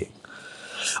we're seeing.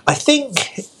 I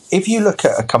think if you look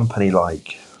at a company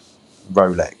like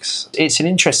Rolex, it's an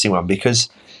interesting one, because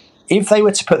if they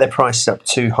were to put their prices up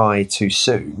too high too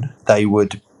soon, they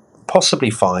would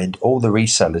possibly find all the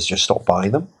resellers just stop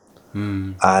buying them.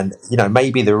 And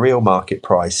maybe the real market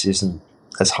price isn't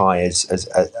as high as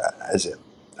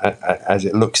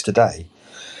it looks today.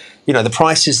 The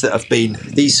prices that have been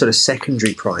these sort of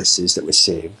secondary prices that we're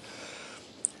seeing,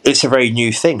 it's a very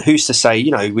new thing. Who's to say,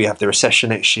 we have the recession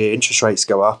next year, interest rates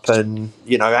go up, and,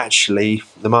 actually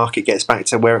the market gets back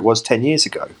to where it was 10 years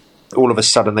ago. All of a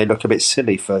sudden they look a bit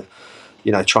silly for,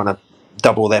 trying to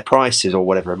double their prices or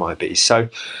whatever it might be. So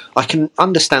I can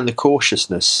understand the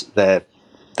cautiousness that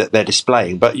they're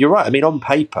displaying. But you're right. I mean, on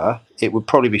paper, it would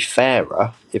probably be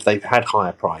fairer if they had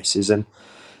higher prices, and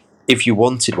if you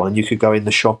wanted one, you could go in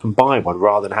the shop and buy one,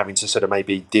 rather than having to sort of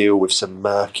maybe deal with some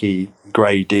murky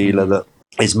grey dealer that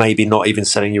is maybe not even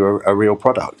selling you a real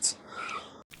product.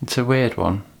 It's a weird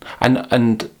one.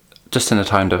 And just in the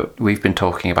time that we've been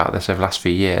talking about this over the last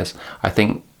few years, I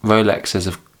think Rolexes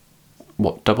have,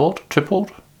 doubled,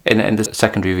 tripled in the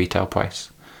secondary retail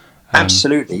price.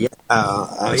 Absolutely, yeah.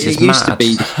 It used to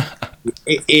be.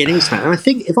 It is mad. And I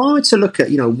think if I were to look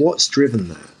at what's driven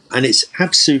that, and it's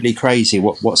absolutely crazy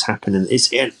what's happening.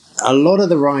 A lot of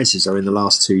the rises are in the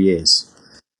last 2 years,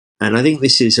 and I think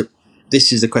this is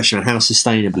the question of how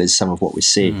sustainable is some of what we're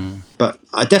seeing. But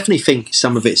I definitely think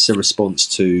some of it's a response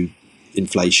to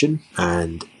inflation,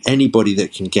 and anybody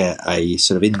that can get a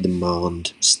sort of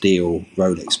in-demand steel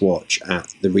Rolex watch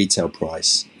at the retail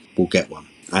price will get one.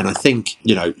 And I think,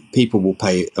 people will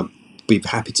be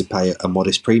happy to pay a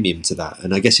modest premium to that.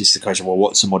 And I guess it's the question, well,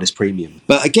 what's a modest premium?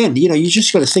 But again, you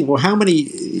just got to think, well,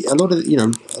 a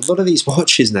lot of these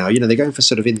watches now, they're going for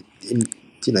sort of in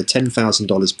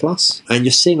 $10,000 plus. And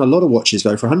you're seeing a lot of watches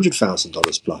go for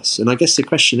 $100,000 plus. And I guess the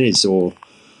question is, or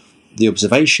the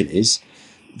observation is,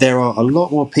 there are a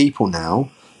lot more people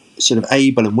now sort of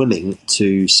able and willing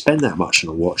to spend that much on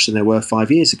a watch than there were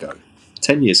 5 years ago,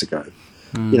 10 years ago.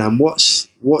 And what's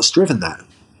driven that?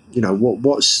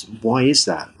 Why is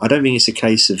that? I don't think it's a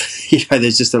case of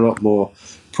there's just a lot more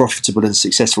profitable and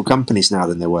successful companies now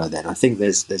than there were then. I think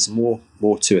there's more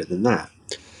to it than that.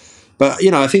 But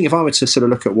I think if I were to sort of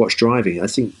look at what's driving, I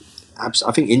think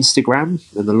Instagram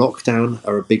and the lockdown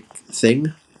are a big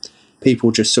thing.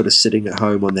 People just sort of sitting at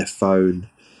home on their phone,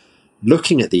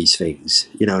 looking at these things,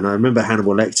 and I remember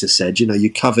Hannibal Lecter said,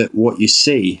 you covet what you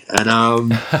see, and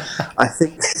I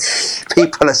think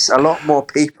a lot more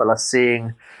people are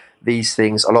seeing these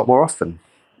things a lot more often.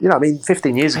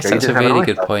 15 years ago, that's a really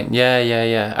good point.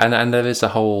 Yeah. And there is a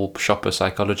whole shopper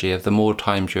psychology of the more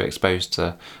times you're exposed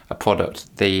to a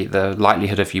product, the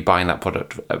likelihood of you buying that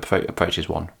product approaches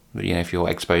one. If you're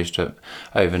exposed to it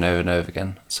over and over and over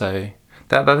again. So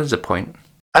that is a point.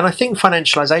 And I think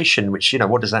financialization, which,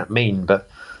 what does that mean? But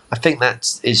I think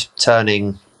that is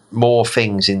turning more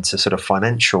things into sort of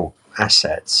financial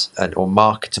assets or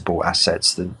marketable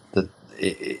assets than that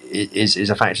is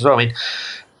a factor as well. I mean,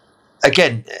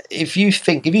 again, if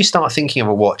you start thinking of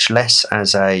a watch less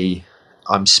as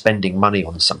I'm spending money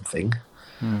on something,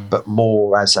 but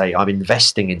more as I'm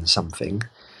investing in something,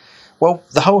 well,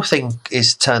 the whole thing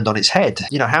is turned on its head.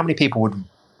 How many people would,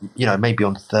 maybe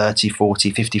on 30, 40,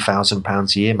 50,000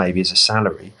 pounds a year, maybe as a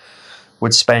salary,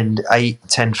 would spend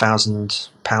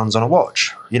 £10,000 on a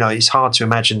watch? It's hard to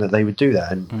imagine that they would do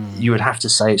that, and you would have to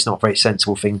say it's not a very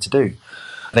sensible thing to do.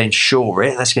 They insure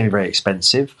it, that's going to be very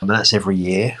expensive, and that's every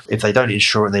year. If they don't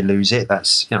insure it and they lose it,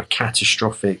 that's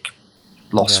catastrophic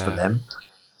loss for them.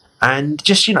 And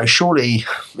just, surely,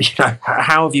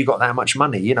 how have you got that much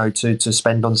money, to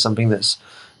spend on something that's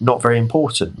not very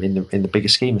important in the bigger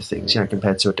scheme of things,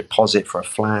 compared to a deposit for a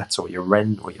flat or your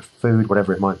rent or your food,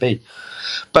 whatever it might be.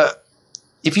 But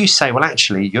if you say, well,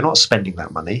 actually, you're not spending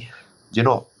that money, you're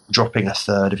not dropping a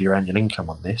third of your annual income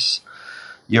on this,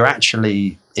 you're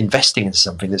actually investing in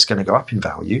something that's going to go up in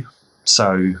value.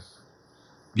 So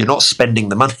you're not spending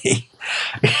the money.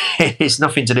 It's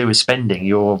nothing to do with spending.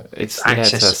 It's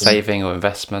a saving or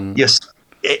investment. Yes,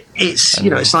 it's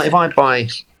it's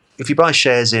like if you buy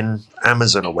shares in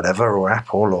Amazon or whatever, or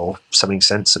Apple or something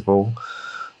sensible,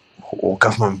 or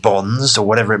government bonds or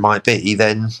whatever it might be,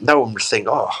 then no one would think,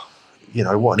 oh,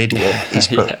 what an idiot.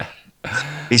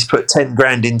 He's put 10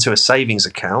 grand into a savings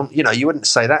account. You wouldn't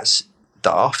say that's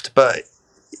daft, but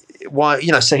why?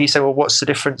 So he said, well, what's the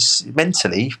difference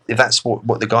mentally if that's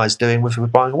what the guy's doing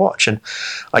with buying a watch? And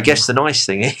I guess the nice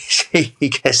thing is he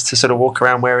gets to sort of walk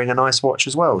around wearing a nice watch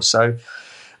as well. So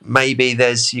maybe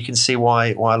you can see why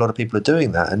a lot of people are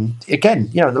doing that. And again,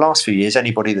 in the last few years,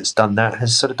 anybody that's done that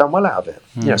has sort of done well out of it.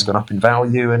 It's gone up in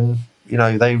value, and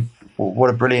what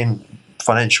a brilliant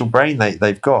financial brain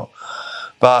they've got.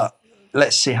 But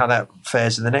let's see how that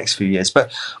fares in the next few years.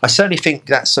 But I certainly think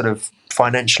that sort of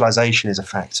financialization is a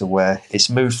factor where it's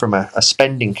moved from a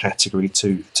spending category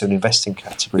to an investing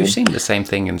category. We've seen the same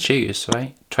thing in shoes,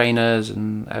 right? Trainers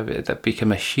and that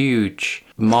become a huge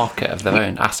market of their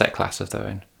own, asset class of their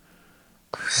own.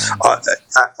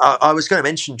 I was going to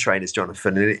mention trainers,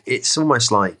 Jonathan, and it's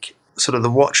almost like sort of the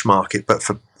watch market, but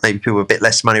for maybe people with a bit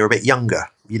less money or a bit younger,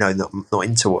 not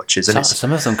into watches. And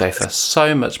some of them go for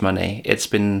so much money.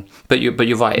 But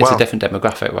you're right. It's a different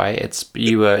demographic, right?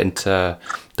 You were into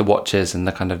the watches and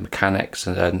the kind of mechanics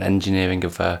and engineering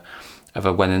of a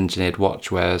well-engineered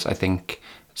watch, whereas I think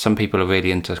some people are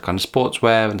really into kind of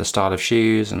sportswear and the style of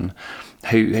shoes and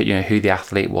who the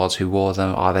athlete was who wore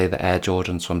them. Are they the Air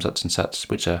Jordans from such and such,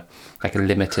 which are like a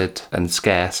limited and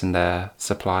scarce in their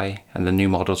supply, and the new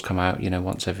models come out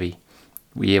once every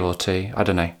year or two? I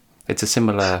don't know. It's a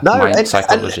similar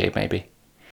psychology, maybe.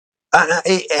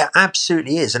 It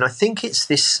absolutely is, and I think it's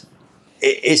this.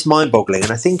 It's mind-boggling,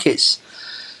 and I think it's.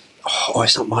 Oh,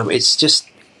 it's not mind.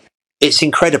 It's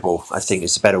incredible. I think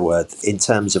it's a better word in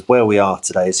terms of where we are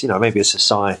today. As maybe a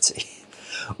society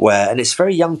where, and it's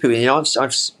very young people. I've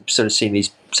sort of seen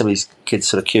some of these kids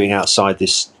sort of queuing outside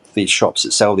these shops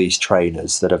that sell these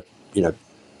trainers that are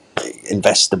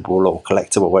investable or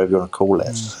collectible, whatever you want to call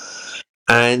it,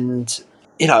 and.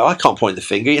 I can't point the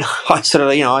finger. I spend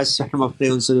my money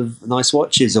on sort of nice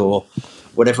watches or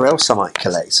whatever else I might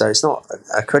collect. So it's not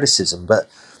a criticism, but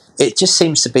it just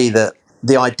seems to be that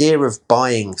the idea of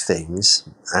buying things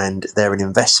and they're an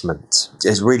investment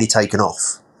has really taken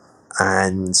off,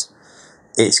 and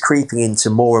it's creeping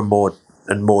into more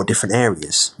and more different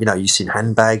areas. You've seen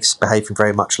handbags behaving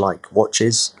very much like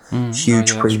watches,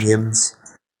 huge premiums,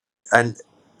 and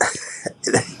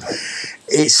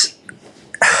it's.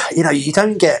 You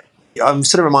don't get. I'm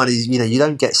sort of reminded. You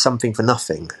don't get something for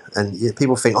nothing, and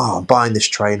people think, "Oh, I'm buying this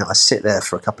trainer. I sit there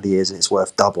for a couple of years and it's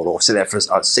worth double, or sit there for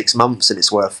 6 months and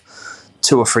it's worth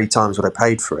 2 or 3 times what I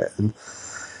paid for it." And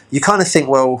you kind of think,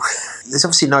 well, there's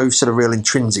obviously no sort of real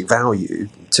intrinsic value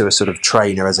to a sort of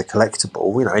trainer as a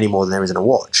collectible, any more than there is in a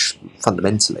watch,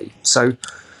 fundamentally. So,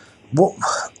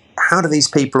 how do these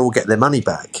people all get their money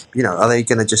back? Are they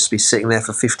going to just be sitting there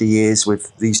for 50 years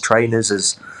with these trainers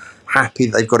as happy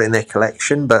that they've got it in their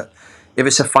collection? But if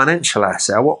it's a financial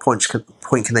asset, at what point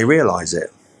can they realise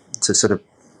it to sort of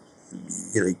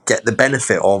get the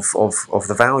benefit of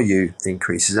the value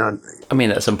increases? I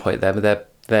mean, at some point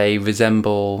they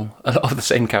resemble a lot of the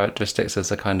same characteristics as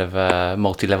a kind of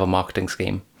multi-level marketing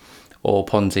scheme or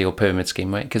Ponzi or pyramid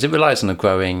scheme, right? Because it relies on a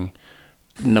growing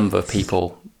number of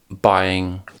people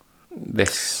buying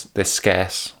this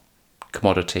scarce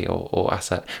commodity or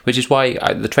asset, which is why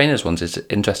the trainers ones is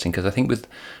interesting, because I think with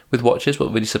watches,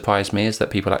 what really surprised me is that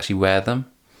people actually wear them,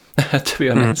 to be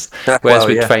honest. Whereas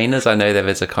with trainers, I know there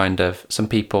is a kind of, some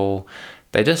people,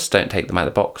 they just don't take them out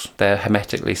of the box. They're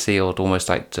hermetically sealed, almost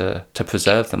like to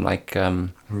preserve them, like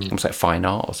almost like fine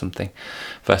art or something,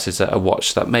 versus a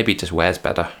watch that maybe just wears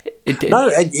better.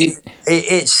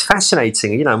 It's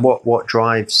fascinating, what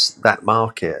drives that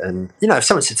market. And if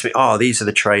someone said to me, "Oh, these are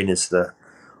the trainers that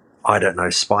I don't know,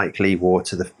 Spike Lee wore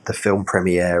to the film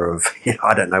premiere of,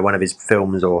 I don't know, one of his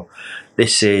films," or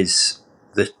 "This is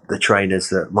the trainers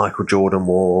that Michael Jordan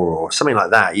wore," or something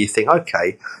like that, you think,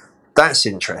 okay, that's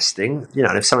interesting.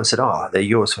 And if someone said, "Oh, they're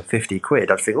yours for 50 quid,"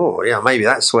 I'd think, "Oh, yeah, maybe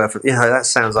that's worth it." That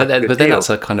sounds like a good But then deal. that's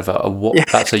a kind of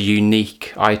that's a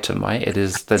unique item, right? It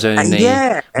is. There's only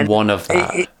one of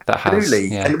that has.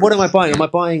 Absolutely. Yeah. And what am I buying? Am I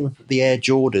buying the Air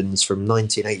Jordans from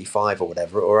 1985 or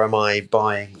whatever, or am I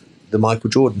buying the Michael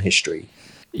Jordan history?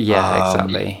 Yeah,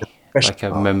 exactly. Like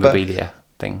a memorabilia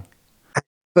thing.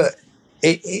 But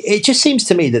it just seems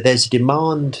to me that there's a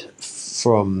demand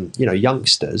from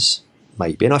youngsters,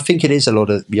 maybe, and I think it is a lot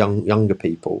of younger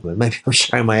people. Maybe I'm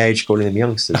showing my age calling them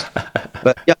youngsters,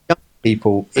 but young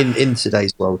people in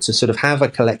today's world to sort of have a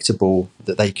collectible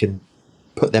that they can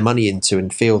put their money into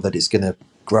and feel that it's going to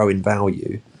grow in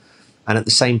value, and at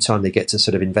the same time they get to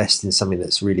sort of invest in something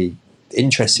that's really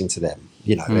interesting to them,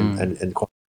 and quite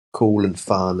cool and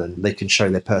fun, and they can show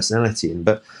their personality in.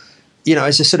 But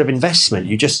as a sort of investment,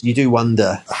 you do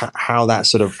wonder how that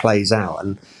sort of plays out,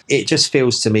 and it just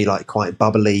feels to me like quite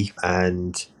bubbly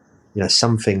and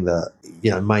something that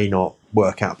may not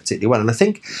work out particularly well. And I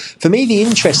think for me the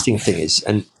interesting thing is,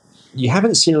 and you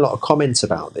haven't seen a lot of comments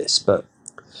about this, but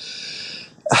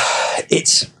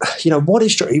it's what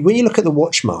is when you look at the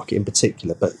watch market in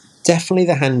particular, but definitely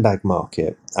the handbag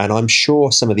market, and I'm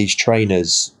sure some of these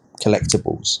trainers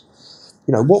collectibles.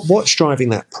 What's driving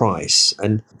that price?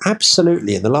 And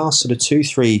absolutely, in the last sort of 2,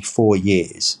 3, 4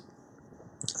 years,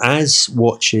 as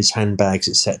watches, handbags,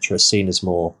 etc., are seen as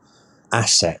more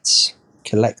assets,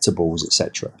 collectibles,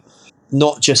 etc.,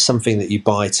 not just something that you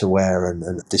buy to wear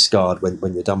and discard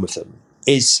when you're done with them,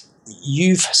 is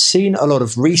you've seen a lot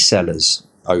of resellers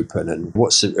open. And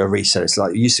what's a reseller? It's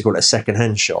like, you used to call it a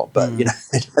second-hand shop, but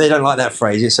they don't like that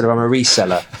phrase. It's sort of, I'm a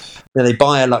reseller. They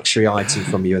buy a luxury item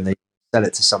from you and they sell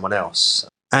it to someone else.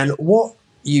 And what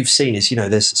you've seen is,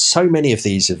 there's so many of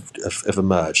these have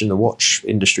emerged in the watch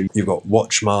industry. You've got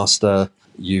Watchmaster,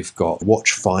 you've got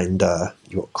Watchfinder,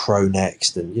 you've got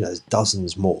Chronext, and there's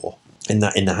dozens more. In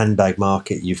the handbag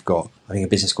market, you've got, I think, a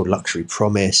business called Luxury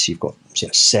Promise. You've got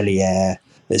Cellier.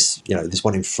 There's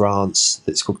one in France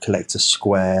that's called Collector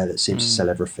Square that seems to sell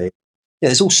everything.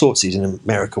 There's all sorts of these. In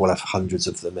America, we'll have hundreds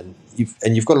of them, and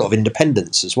you've got a lot of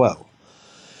independents as well.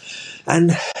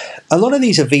 And a lot of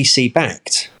these are VC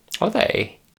backed. Are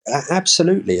they?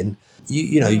 Absolutely. And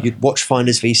you'd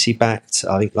Watchfinder's VC backed.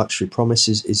 I think Luxury Promise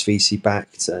is VC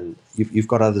backed, and you've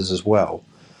got others as well.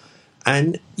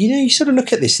 And you sort of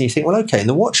look at this and you think, well, okay, in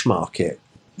the watch market,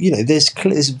 there's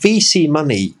VC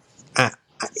money at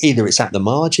either it's at the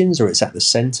margins or it's at the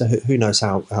centre. Who knows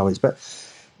how it is, but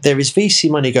there is VC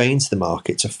money going into the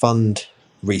market to fund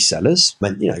resellers.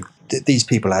 And these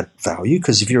people add value,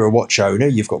 because if you're a watch owner,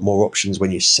 you've got more options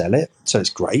when you sell it, so it's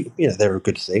great. They're a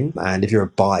good thing. And if you're a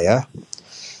buyer,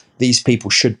 these people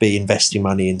should be investing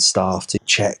money in staff to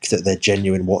check that they're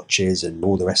genuine watches and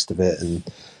all the rest of it, and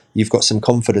you've got some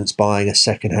confidence buying a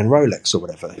second-hand Rolex or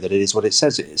whatever, that it is what it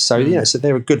says it is. So so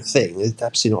they're a good thing. It's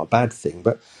absolutely not a bad thing.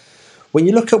 But when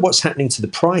you look at what's happening to the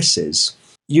prices,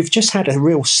 you've just had a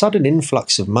real sudden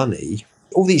influx of money.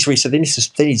 All these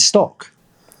resellers, they need stock.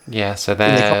 Yeah, so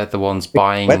they're the ones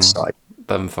buying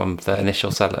them from the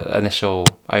initial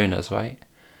owners, right?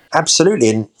 Absolutely.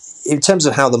 And in terms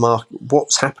of how the market,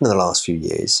 what's happened in the last few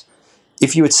years,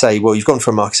 if you would say, well, you've gone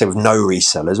from a market, say, with no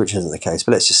resellers, which isn't the case,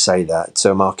 but let's just say that,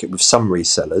 to a market with some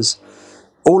resellers,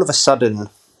 all of a sudden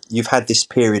you've had this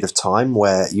period of time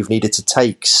where you've needed to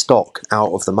take stock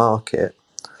out of the market,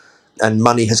 and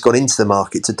money has gone into the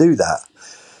market to do that.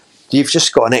 You've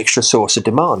just got an extra source of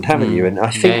demand, haven't you? And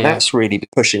I think that's really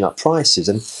pushing up prices.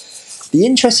 And the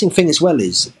interesting thing as well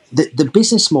is that the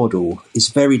business model is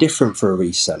very different for a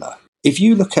reseller. If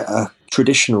you look at a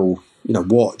traditional,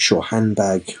 watch or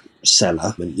handbag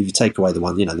seller, and if you take away the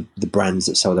one, the brands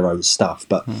that sell their own stuff,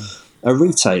 but a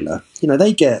retailer,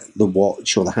 they get the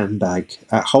watch or the handbag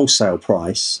at wholesale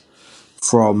price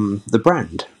from the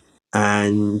brand.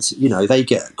 And, they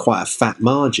get quite a fat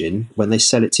margin when they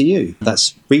sell it to you.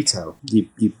 That's retail.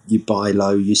 You buy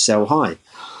low, you sell high.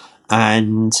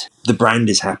 And the brand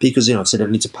is happy because, so they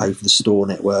don't need to pay for the store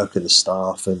network and the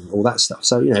staff and all that stuff.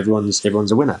 So, everyone's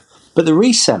a winner. But the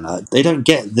reseller, they don't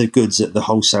get the goods at the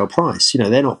wholesale price.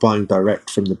 They're not buying direct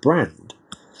from the brand.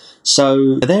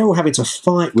 So they're all having to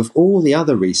fight with all the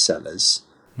other resellers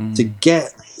to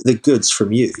get the goods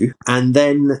from you, and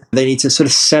then they need to sort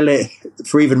of sell it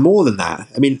for even more than that.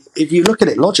 I mean, if you look at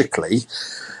it logically,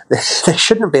 there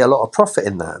shouldn't be a lot of profit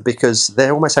in that, because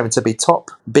they're almost having to be top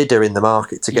bidder in the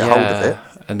market to get hold of it.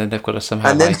 And then they've got to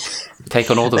somehow take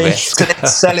on all the risk.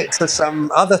 Sell it to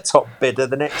some other top bidder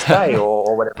the next day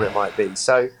or whatever it might be.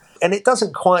 So, and it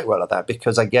doesn't quite work like that,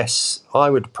 because I guess I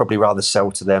would probably rather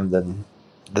sell to them than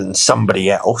than somebody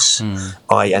else,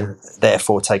 and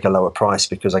therefore take a lower price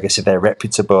because I guess if they're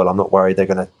reputable, I'm not worried they're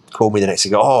going to call me the next day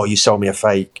and go, "Oh, you sold me a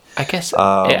fake." I guess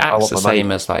I it acts want the my money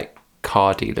same as like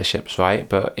car dealerships, right?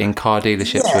 But in car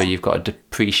dealerships Yeah. where you've got a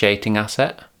depreciating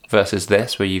asset versus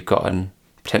this where you've got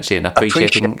potentially an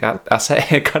appreciating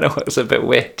asset, it kind of works a bit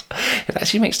weird. It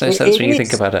actually makes no sense when you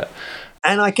think about it.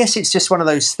 And I guess it's just one of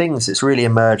those things that's really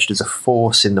emerged as a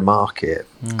force in the market.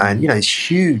 And, it's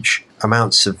huge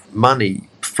amounts of money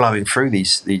flowing through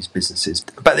these businesses.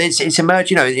 But it's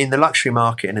emerged, in the luxury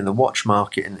market and in the watch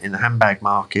market and in the handbag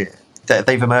market, that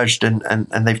they've emerged and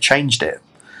they've changed it.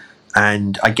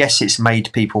 And I guess it's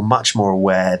made people much more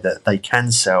aware that they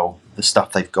can sell the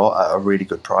stuff they've got at a really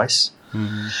good price.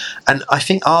 And I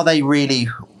think, are they really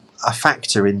a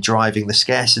factor in driving the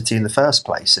scarcity in the first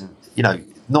place? And,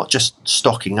 not just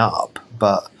stocking up,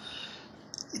 but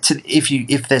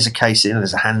if there's a case,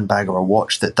 there's a handbag or a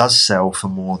watch that does sell for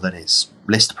more than its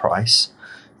list price,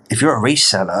 if you're a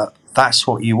reseller, that's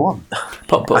what you want.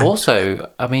 But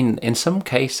also, I mean, in some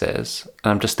cases,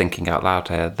 and I'm just thinking out loud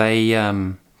here, they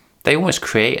almost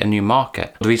create a new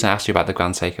market. The reason I asked you about the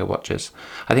Grand Seiko watches,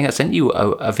 I think I sent you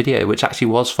a video which actually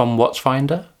was from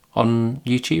Watchfinder on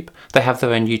YouTube. They have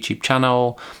their own YouTube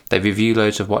channel. They review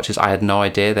loads of watches. I had no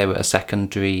idea they were a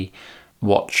secondary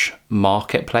watch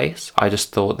marketplace. I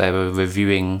just thought they were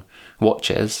reviewing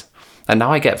watches. And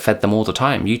now I get fed them all the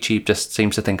time. YouTube just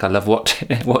seems to think I love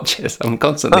watches. I'm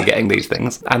constantly getting these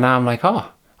things. And now I'm like,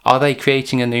 are they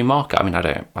creating a new market? I mean, I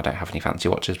don't have any fancy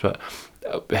watches, but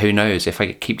who knows? If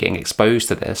I keep getting exposed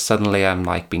to this, suddenly I'm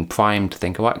like being primed to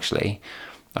think, oh, actually,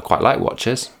 I quite like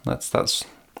watches. That's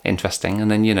interesting.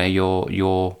 And then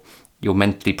you're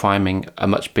mentally priming a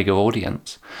much bigger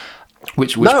audience,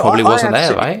 which probably wasn't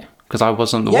there, right? Because I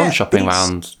wasn't the one shopping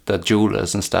around the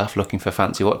jewelers and stuff looking for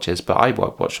fancy watches, but I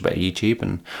watched a bit of YouTube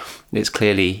and it's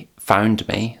clearly found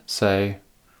me. So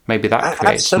maybe that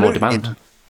creates more demand.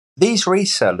 These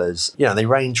resellers, they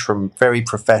range from very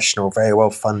professional, very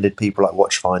well-funded people like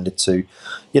Watchfinder to,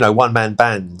 one-man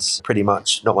bands, pretty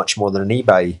much not much more than an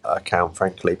eBay account,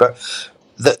 frankly. But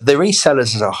the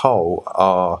resellers as a whole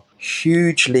are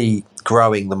hugely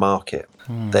growing the market.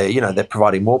 They're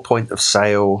providing more point of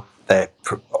sale. They're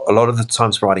a lot of the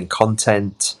times providing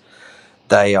content.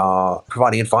 They are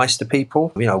providing advice to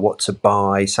people, what to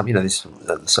buy. Some, this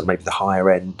maybe the higher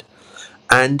end.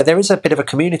 And there is a bit of a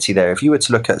community there. If you were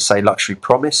to look at, say, Luxury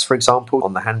Promise, for example,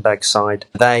 on the handbag side,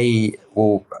 I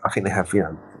think they have,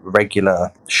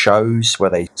 regular shows where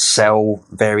they sell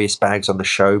various bags on the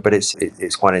show, but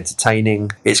it's quite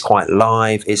entertaining. It's quite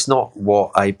live. It's not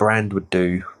what a brand would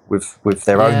do with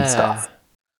their own stuff.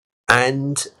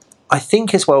 And I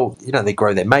think as well, they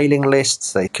grow their mailing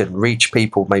lists. They can reach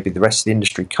people maybe the rest of the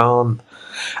industry can't.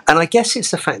 And I guess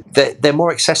it's the fact that they're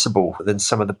more accessible than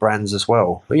some of the brands as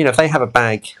well. If they have a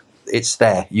bag, it's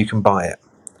there. You can buy it.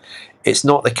 It's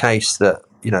not the case that,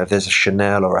 if there's a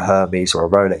Chanel or a Hermes or a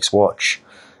Rolex watch,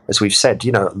 as we've said,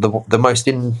 the most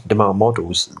in-demand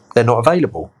models, they're not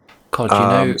available.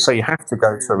 God, so you have to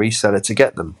go to a reseller to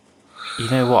get them. You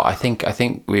know what? I think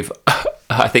we've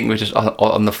just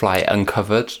on the fly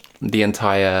uncovered the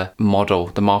entire model,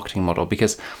 the marketing model,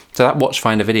 because that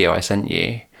Watchfinder video I sent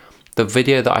you, the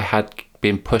video that I had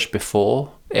been pushed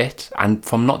before it, and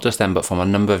from not just them but from a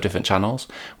number of different channels,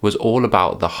 was all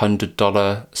about the $100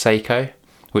 Seiko,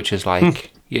 which is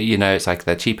like it's like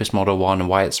their cheapest Model 1 and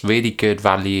why it's really good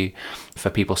value for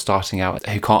people starting out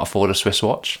who can't afford a Swiss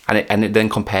watch, and it then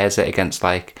compares it against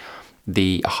like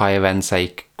the higher end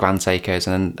Grand Seikos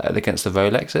and then against the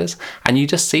Rolexes, and you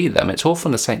just see them. It's all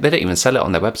from the same. They don't even sell it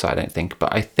on their website, I don't think,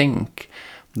 but I think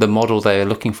the model they're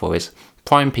looking for is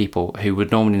prime people who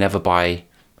would normally never buy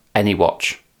any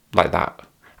watch like that,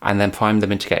 and then prime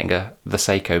them into getting the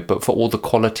Seiko, but for all the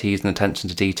qualities and attention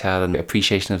to detail and the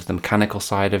appreciation of the mechanical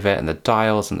side of it and the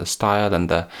dials and the style and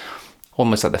the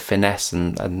almost like the finesse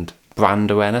and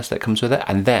brand awareness that comes with it.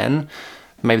 And then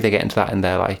maybe they get into that in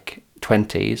their like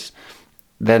 20s.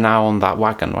 They're now on that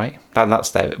wagon, right?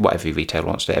 That's what every retailer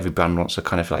wants to do. Every brand wants to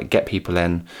kind of like get people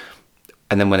in.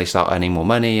 And then when they start earning more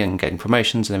money and getting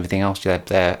promotions and everything else,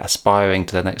 they're aspiring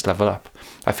to the next level up.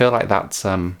 I feel like that's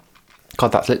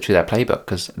literally their playbook,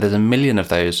 because there's a million of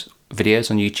those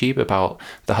videos on YouTube about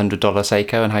the $100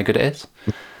 Seiko and how good it is.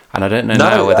 And I don't know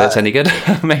now whether it's any good.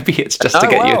 Maybe it's just to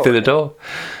get you through the door.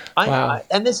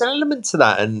 And there's an element to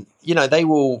that, and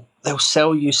they'll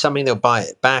sell you something, they'll buy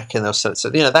it back, and they'll sell it. So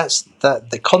that's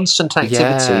the constant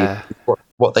activity,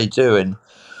 what they do, and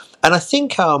I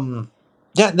think remember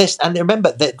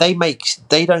that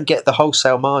they don't get the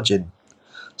wholesale margin,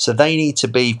 so they need to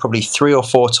be probably 3 or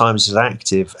 4 times as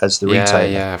active as the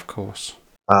retailer. Yeah, of course.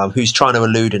 who's trying to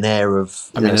elude an air of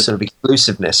sort of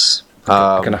exclusiveness.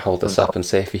 I'm going to hold this up and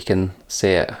see if you can see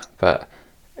it. But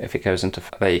if it goes into...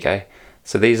 There you go.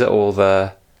 So these are all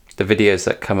the videos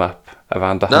that come up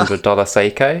around the $100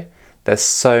 Seiko. There's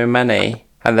so many.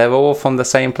 And they're all from the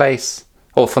same place.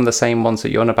 Or from the same ones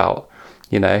that you're on about.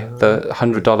 You know, the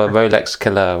 $100 Rolex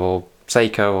Killer or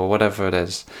Seiko or whatever it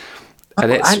is.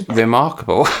 And it's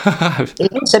remarkable.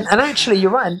 It is, and actually,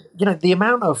 you're right. You know, the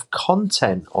amount of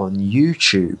content on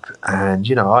YouTube, and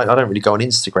you know, I don't really go on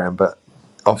Instagram, but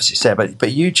obviously, but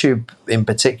YouTube in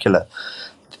particular,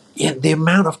 the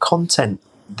amount of content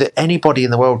that anybody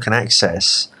in the world can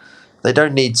access. They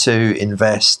don't need to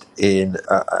invest in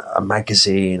a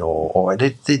magazine or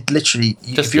they literally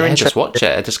just watch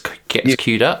it. It just gets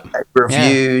queued up.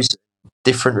 Reviews,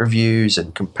 different reviews,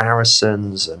 and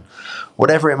comparisons, and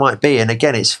whatever it might be. And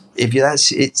again, if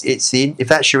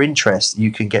that's your interest,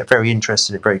 you can get very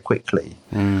interested in it very quickly.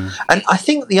 And I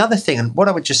think the other thing, and what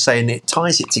I would just say, and it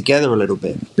ties it together a little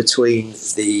bit between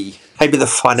maybe the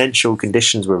financial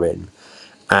conditions we're in.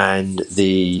 And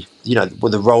the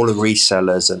role of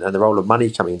resellers and the role of money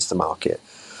coming into the market.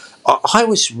 I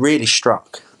was really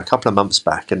struck a couple of months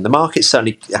back, and the market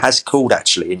certainly has cooled.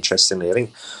 Actually, interestingly, I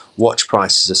think watch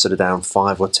prices are sort of down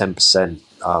 5 or 10%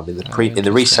 in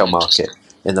the resale market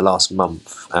in the last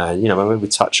month. And maybe we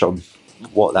touch on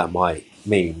what that might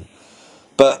mean.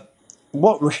 But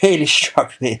what really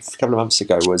struck me a couple of months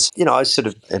ago was, I was sort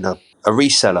of in a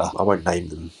reseller. I won't name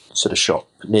them. Sort of shop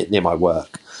near my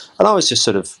work. And I was just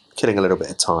sort of killing a little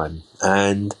bit of time.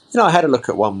 And, I had a look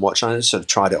at one watch and I just sort of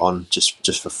tried it on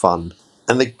just for fun.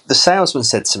 And the salesman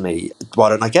said to me, "Why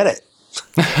don't I get it?"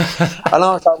 And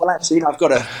I was like, "Well, actually, I've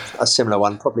got a similar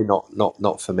one, probably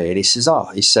not for me." And he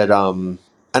said, and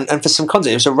for some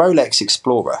context, it was a Rolex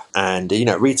Explorer. And,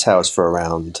 it retails for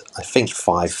around, I think,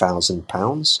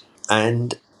 £5,000.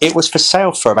 And it was for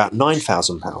sale for about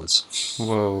 £9,000.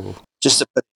 Whoa. Just to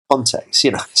put context,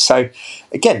 So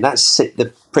again, that's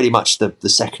pretty much the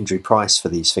secondary price for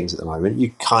these things at the moment.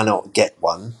 You cannot get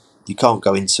one. You can't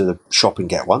go into the shop and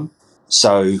get one.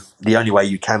 So the only way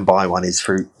you can buy one is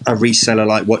through a reseller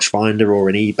like Watchfinder or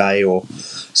an eBay or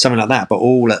something like that, but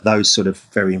all at those sort of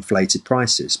very inflated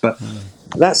prices. But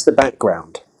that's the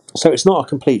background. So it's not a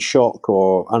complete shock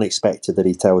or unexpected that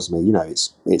he tells me,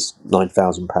 it's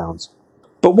 £9,000.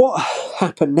 But what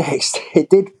happened next, it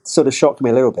did sort of shock me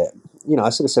a little bit.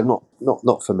 I sort of said,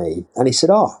 not for me. And he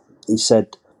said, what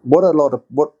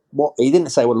he didn't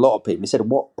say what a lot of people, he said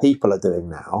what people are doing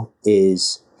now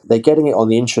is they're getting it on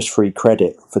the interest-free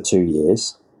credit for 2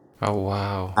 years. Oh,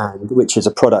 wow. And which is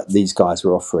a product these guys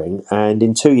were offering. And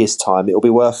in 2 years' time, it'll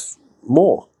be worth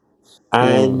more.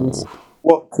 And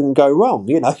what can go wrong?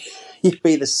 You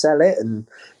either sell it and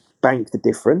bank the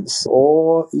difference,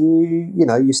 or you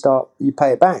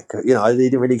pay it back. They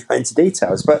didn't really go into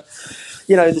details, but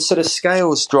the sort of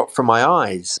scales drop from my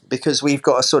eyes because we've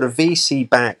got a sort of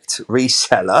VC-backed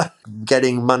reseller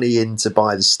getting money in to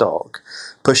buy the stock,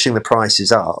 pushing the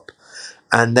prices up,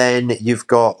 and then you've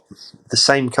got the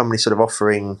same company sort of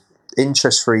offering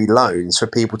interest-free loans for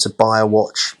people to buy a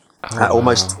watch at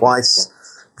almost twice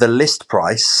the list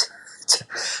price.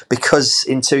 Because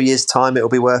in 2 years' time, it'll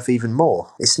be worth even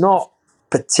more. It's not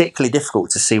particularly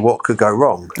difficult to see what could go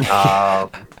wrong,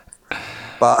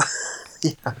 but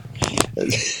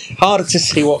harder to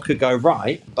see what could go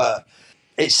right. But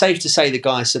it's safe to say the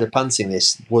guy sort of punting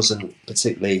this wasn't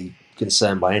particularly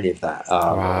concerned by any of that.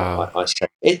 Wow.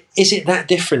 Is it that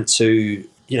different to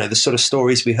the sort of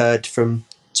stories we heard from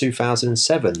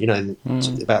 2007,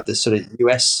 about the sort of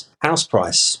US house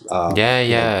price. With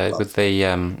the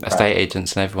estate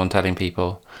agents and everyone telling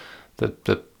people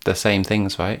the same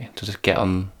things, right? To just get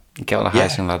on a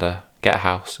housing ladder, get a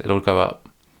house, it'll go up.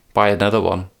 Buy another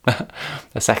one,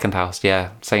 a second house,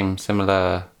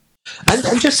 similar.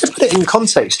 And just to put it in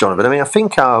context, Jonathan, I mean, I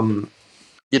think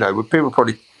people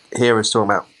probably hear us talking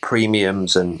about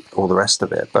premiums and all the rest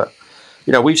of it, but.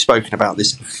 We've spoken about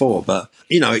this before, but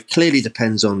it clearly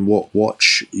depends on what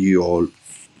watch you're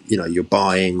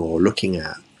buying or looking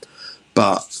at.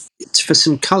 But for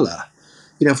some colour,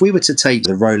 if we were to take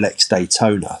the Rolex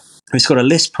Daytona, it's got a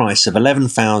list price of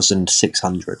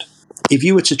 $11,600. If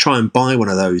you were to try and buy one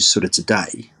of those sort of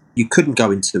today, you couldn't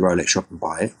go into the Rolex shop and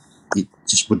buy it. It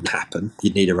just wouldn't happen.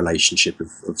 You'd need a relationship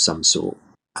of some sort,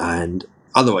 and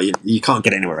otherwise you can't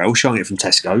get it anywhere else. You can't get it from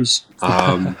Tesco's.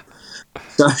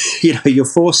 So, you're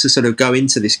forced to sort of go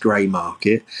into this grey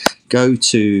market, go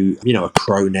to, a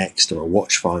Chronext or a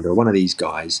Watchfinder or one of these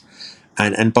guys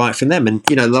and buy it from them. And,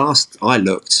 last I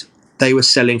looked, they were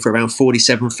selling for around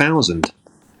 47,000.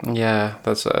 Yeah,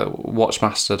 that's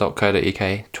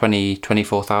watchmaster.co.uk,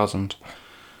 24,000.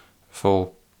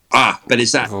 for. But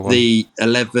is that For one. the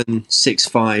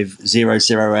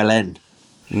 116500LN?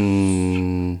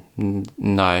 No.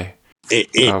 Wow.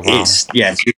 It's,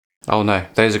 yeah. Oh no,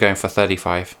 those are going for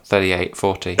 35, 38,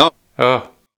 40. Oh.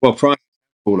 Well, price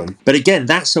has fallen. But again,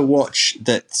 that's a watch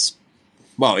that's,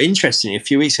 well, interesting. A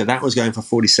few weeks ago, that was going for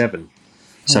 47.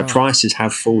 So prices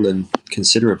have fallen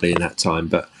considerably in that time.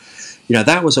 But, you know,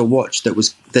 that was a watch that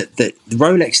was, that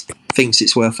Rolex thinks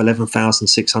it's worth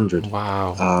 11,600.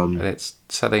 Wow. And it's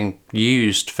selling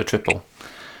used for triple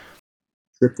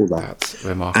that. That's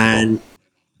remarkable. And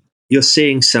you're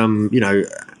seeing some, you know,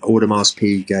 Audemars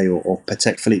Piguet or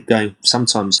Patek Philippe going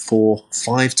sometimes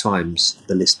 4-5 times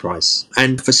the list price.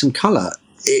 And for some colour,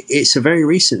 it's a very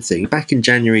recent thing. Back in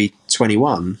January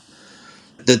 21,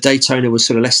 the Daytona was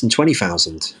sort of less than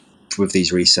 20,000 with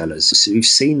these resellers. So we've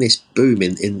seen this boom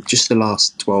in just the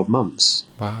last 12 months.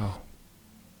 Wow.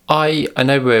 I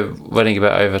know we're running a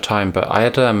bit over time, but I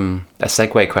had a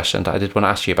segue question that I did want to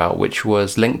ask you about, which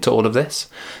was linked to all of this.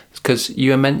 Because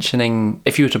you were mentioning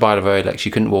if you were to buy a Rolex,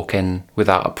 you couldn't walk in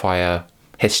without a prior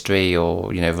history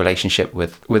or, you know, relationship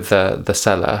with the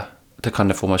seller to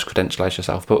kind of almost credentialize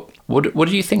yourself. But what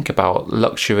do you think about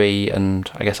luxury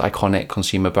and, I guess, iconic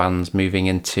consumer brands moving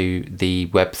into the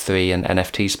Web3 and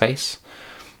NFT space?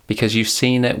 Because you've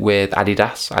seen it with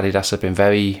Adidas. Adidas have been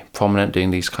very prominent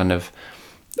doing these kind of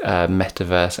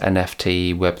metaverse,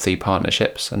 NFT, Web3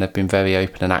 partnerships, and they've been very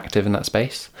open and active in that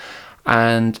space.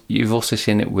 And you've also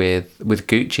seen it with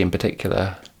Gucci in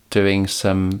particular, doing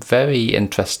some very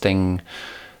interesting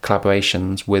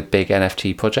collaborations with big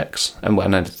NFT projects, and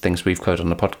one of the things we've covered on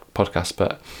the podcast.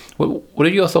 But what are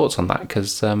your thoughts on that?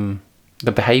 Because the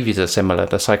behaviours are similar,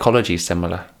 the psychology is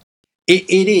similar.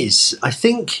 It is. I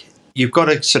think you've got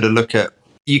to sort of look at.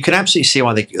 You can absolutely see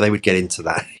why they would get into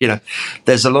that. You know,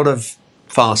 there's a lot of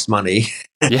fast money.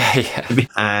 Yeah.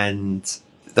 And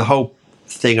the whole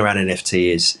thing around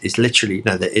NFT is literally, you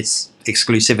know, that it's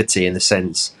exclusivity in the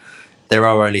sense there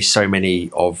are only so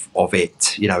many of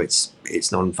it. You know, it's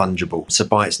non-fungible. So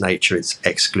by its nature, it's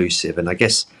exclusive. And I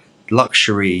guess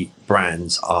luxury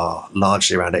brands are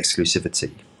largely around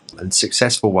exclusivity, and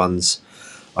successful ones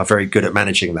are very good at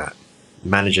managing that,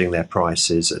 managing their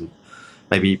prices and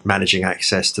maybe managing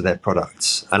access to their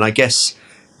products. And I guess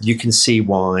you can see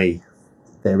why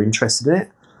they're interested in it.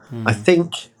 I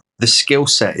think the skill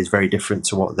set is very different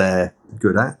to what they're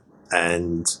good at.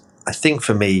 And I think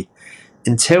for me,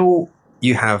 until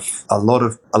you have a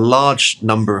large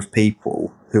number of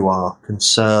people who are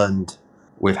concerned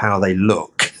with how they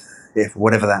look, if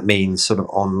whatever that means, sort of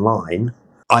online,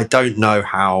 I don't know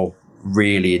how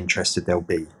really interested they'll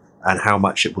be and how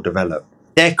much it will develop.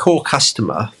 Their core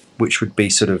customer, which would be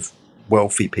sort of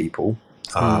wealthy people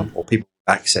or people with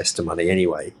access to money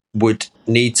anyway, would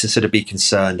need to sort of be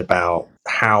concerned about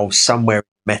how somewhere in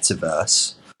the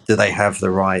metaverse do they have the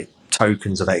right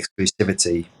tokens of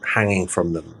exclusivity hanging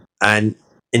from them. And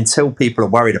until people are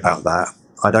worried about that,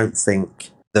 I don't think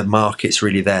the market's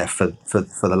really there for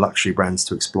the luxury brands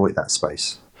to exploit that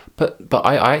space. But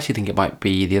I actually think it might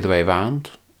be the other way around.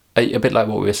 A bit like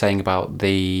what we were saying about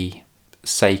the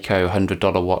Seiko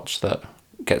 $100 watch that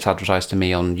gets advertised to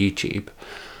me on YouTube,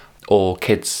 or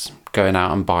kids going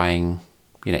out and buying,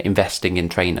 you know, investing in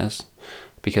trainers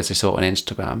because they saw it on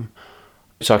Instagram.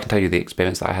 So I can tell you the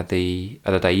experience that I had the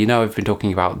other day. You know, I've been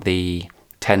talking about the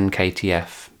 10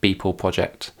 KTF Beeple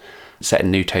project set in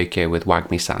New Tokyo with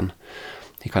Wagmi-san.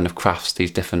 He kind of crafts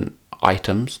these different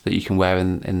items that you can wear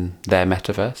in their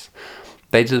metaverse.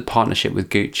 They did a partnership with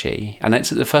Gucci, and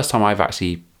it's the first time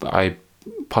I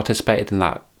participated in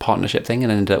that partnership thing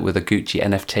and ended up with a Gucci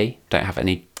NFT. Don't have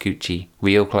any Gucci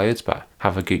real clothes, but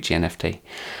have a Gucci NFT.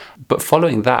 But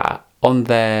following that, on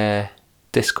their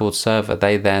Discord server,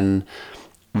 they then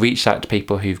reached out to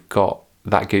people who've got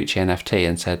that Gucci NFT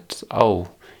and said, oh,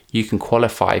 you can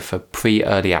qualify for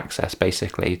pre-early access,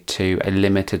 basically, to a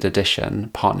limited edition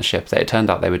partnership that it turned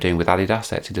out they were doing with Adidas.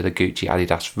 They actually did a Gucci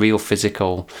Adidas real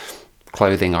physical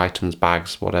clothing items,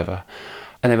 bags, whatever.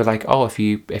 And they were like, oh, if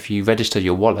you register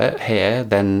your wallet here,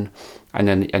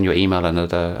 and your email and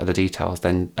other details,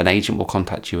 then an agent will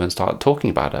contact you and start talking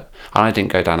about it. And I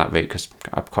didn't go down that route because,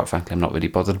 quite frankly, I'm not really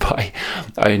bothered by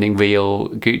owning real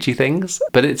Gucci things.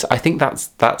 But I think that's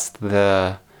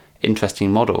the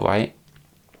interesting model, right?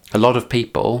 A lot of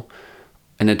people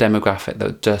in a demographic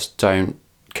that just don't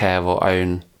care or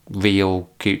own real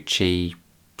Gucci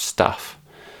stuff,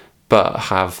 but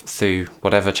have, through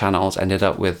whatever channels, ended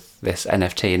up with this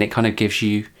NFT, and it kind of gives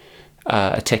you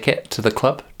a ticket to the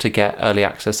club to get early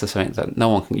access to something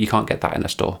that you can't get that in a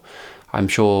store. I'm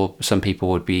sure some people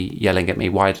would be yelling at me,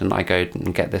 why didn't I go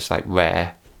and get this like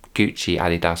rare Gucci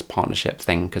Adidas partnership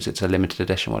thing because it's a limited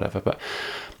edition, whatever. But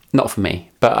not for me.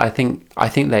 But I think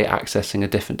they're accessing a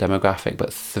different demographic,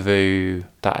 but through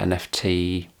that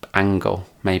NFT angle,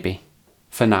 maybe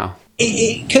for now.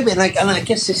 It could be, and I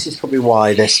guess this is probably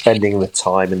why they're spending the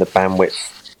time and the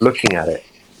bandwidth looking at it.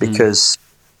 Because,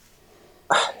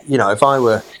 if I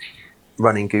were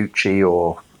running Gucci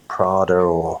or Prada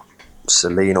or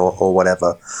Celine or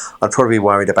whatever, I'd probably be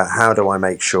worried about how do I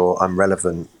make sure I'm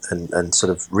relevant and sort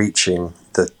of reaching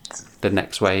the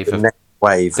next wave the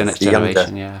of the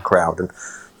younger crowd.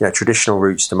 And traditional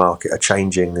routes to market are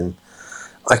changing, and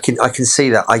I can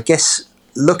see that. I guess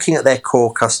looking at their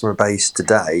core customer base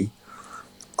today,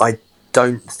 I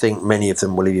don't think many of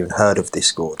them will have even heard of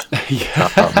Discord.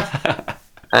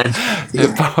 And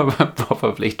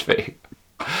probably true.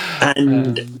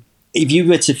 And if you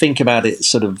were to think about it,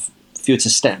 sort of, if you were to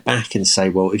step back and say,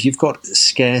 well, if you've got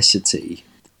scarcity,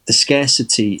 the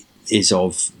scarcity is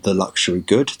of the luxury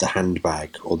good, the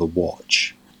handbag or the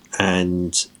watch.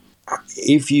 And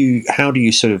how do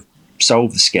you sort of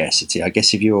solve the scarcity? I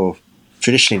guess if you're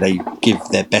traditionally, they give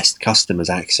their best customers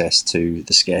access to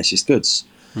the scarcest goods.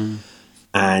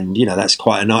 And, that's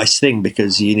quite a nice thing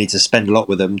because you need to spend a lot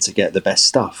with them to get the best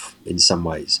stuff in some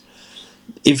ways.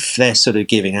 If they're sort of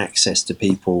giving access to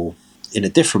people in a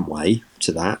different way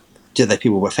to that, do they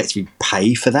people effectively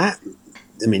pay for that?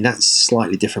 I mean, that's a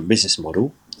slightly different business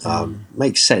model.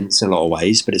 Makes sense in a lot of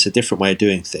ways, but it's a different way of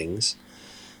doing things.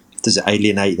 Does it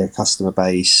alienate their customer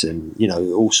base and,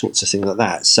 all sorts of things like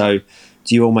that? So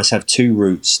do you almost have two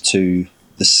routes to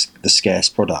the scarce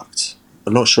product?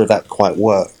 I'm not sure if that quite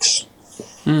works.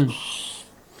 It'd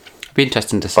be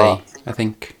interesting to see, I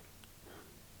think.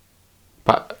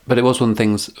 But it was one of the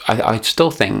things I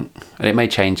still think, and it may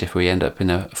change if we end up in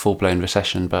a full-blown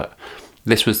recession, but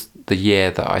this was the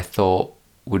year that I thought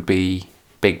would be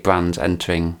big brands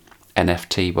entering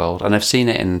NFT world. And I've seen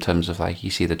it in terms of, like, you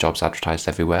see the jobs advertised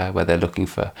everywhere where they're looking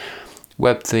for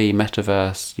Web3,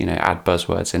 metaverse, add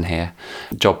buzzwords in here,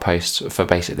 job posts for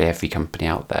basically every company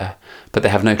out there, but they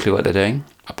have no clue what they're doing.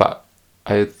 But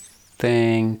I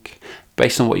think,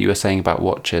 based on what you were saying about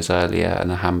watches earlier and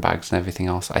the handbags and everything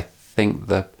else, I think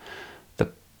the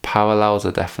parallels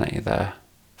are definitely there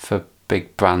for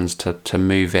big brands to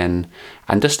move in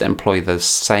and just employ the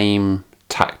same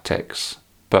tactics,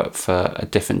 but for a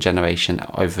different generation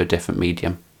over a different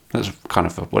medium. That's kind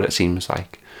of what it seems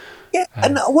like. Yeah,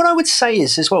 and what I would say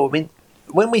is as well, I mean,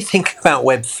 when we think about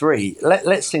Web3,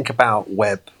 let's think about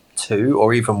Web 2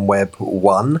 or even Web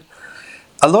 1.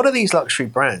 A lot of these luxury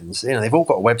brands, they've all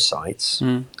got websites.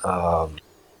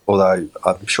 Although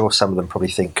I'm sure some of them probably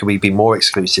think, could we be more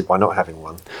exclusive by not having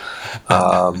one?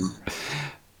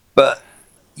 But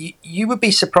you would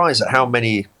be surprised at how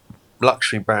many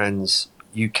luxury brands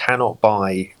you cannot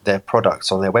buy their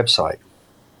products on their website.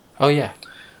 Oh, yeah.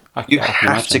 You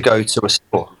have to go to a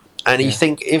store. And you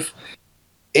think, if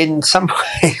in some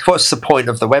way, what's the point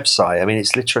of the website? I mean,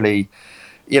 it's literally,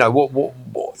 what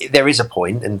there is a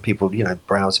point and people,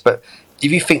 browse. But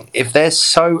if you think, if they're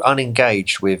so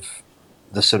unengaged with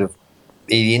the sort of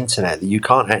the internet that you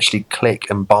can't actually click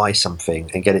and buy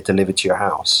something and get it delivered to your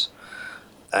house,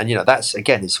 and that's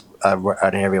again is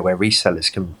an area where resellers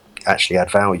can actually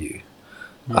add value.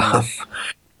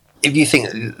 If you think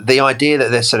the idea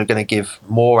that they're sort of going to give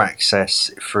more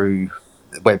access through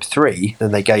Web 3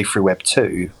 than they gave through Web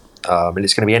 2, and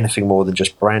it's going to be anything more than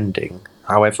just branding,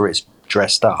 however it's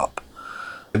dressed up,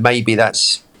 maybe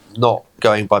that's not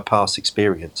going by past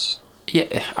experience.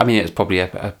 Yeah, I mean, it's probably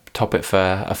a topic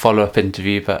for a follow-up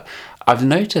interview, but I've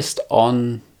noticed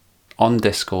on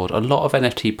Discord, a lot of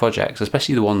NFT projects,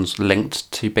 especially the ones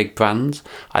linked to big brands,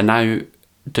 are now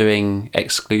doing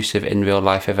exclusive in real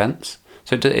life events.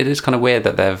 So it is kind of weird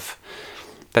that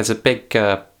there's a big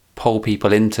pull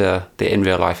people into the in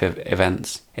real life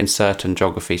events in certain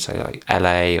geographies, so like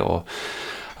LA or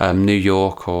New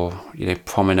York or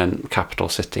prominent capital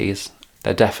cities.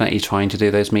 They're definitely trying to do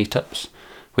those meetups,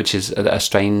 which is a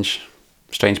strange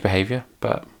behaviour,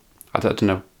 but I don't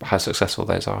know how successful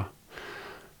those are.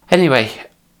 Anyway,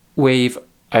 we've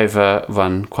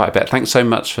overrun quite a bit. Thanks so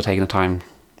much for taking the time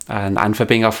and for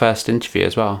being our first interview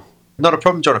as well. Not a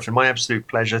problem, Jonathan. My absolute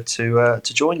pleasure to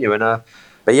join you. And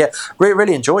but yeah,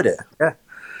 really enjoyed it. Yeah,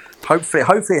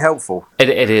 hopefully helpful. It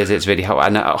is. It's really helpful.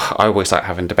 And I always like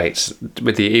having debates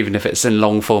with you, even if it's in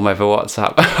long form over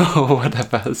WhatsApp or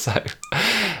whatever. So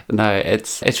no,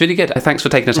 it's really good. Thanks for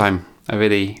taking the time. I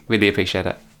really appreciate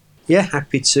it. Yeah,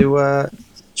 happy to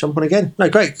jump on again. No,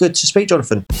 great. Good to speak,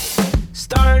 Jonathan.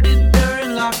 Started during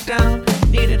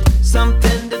lockdown, needed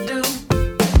something to do.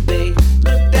 They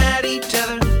looked at each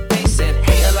other, they said,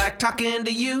 hey, I like talking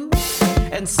to you.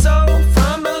 And so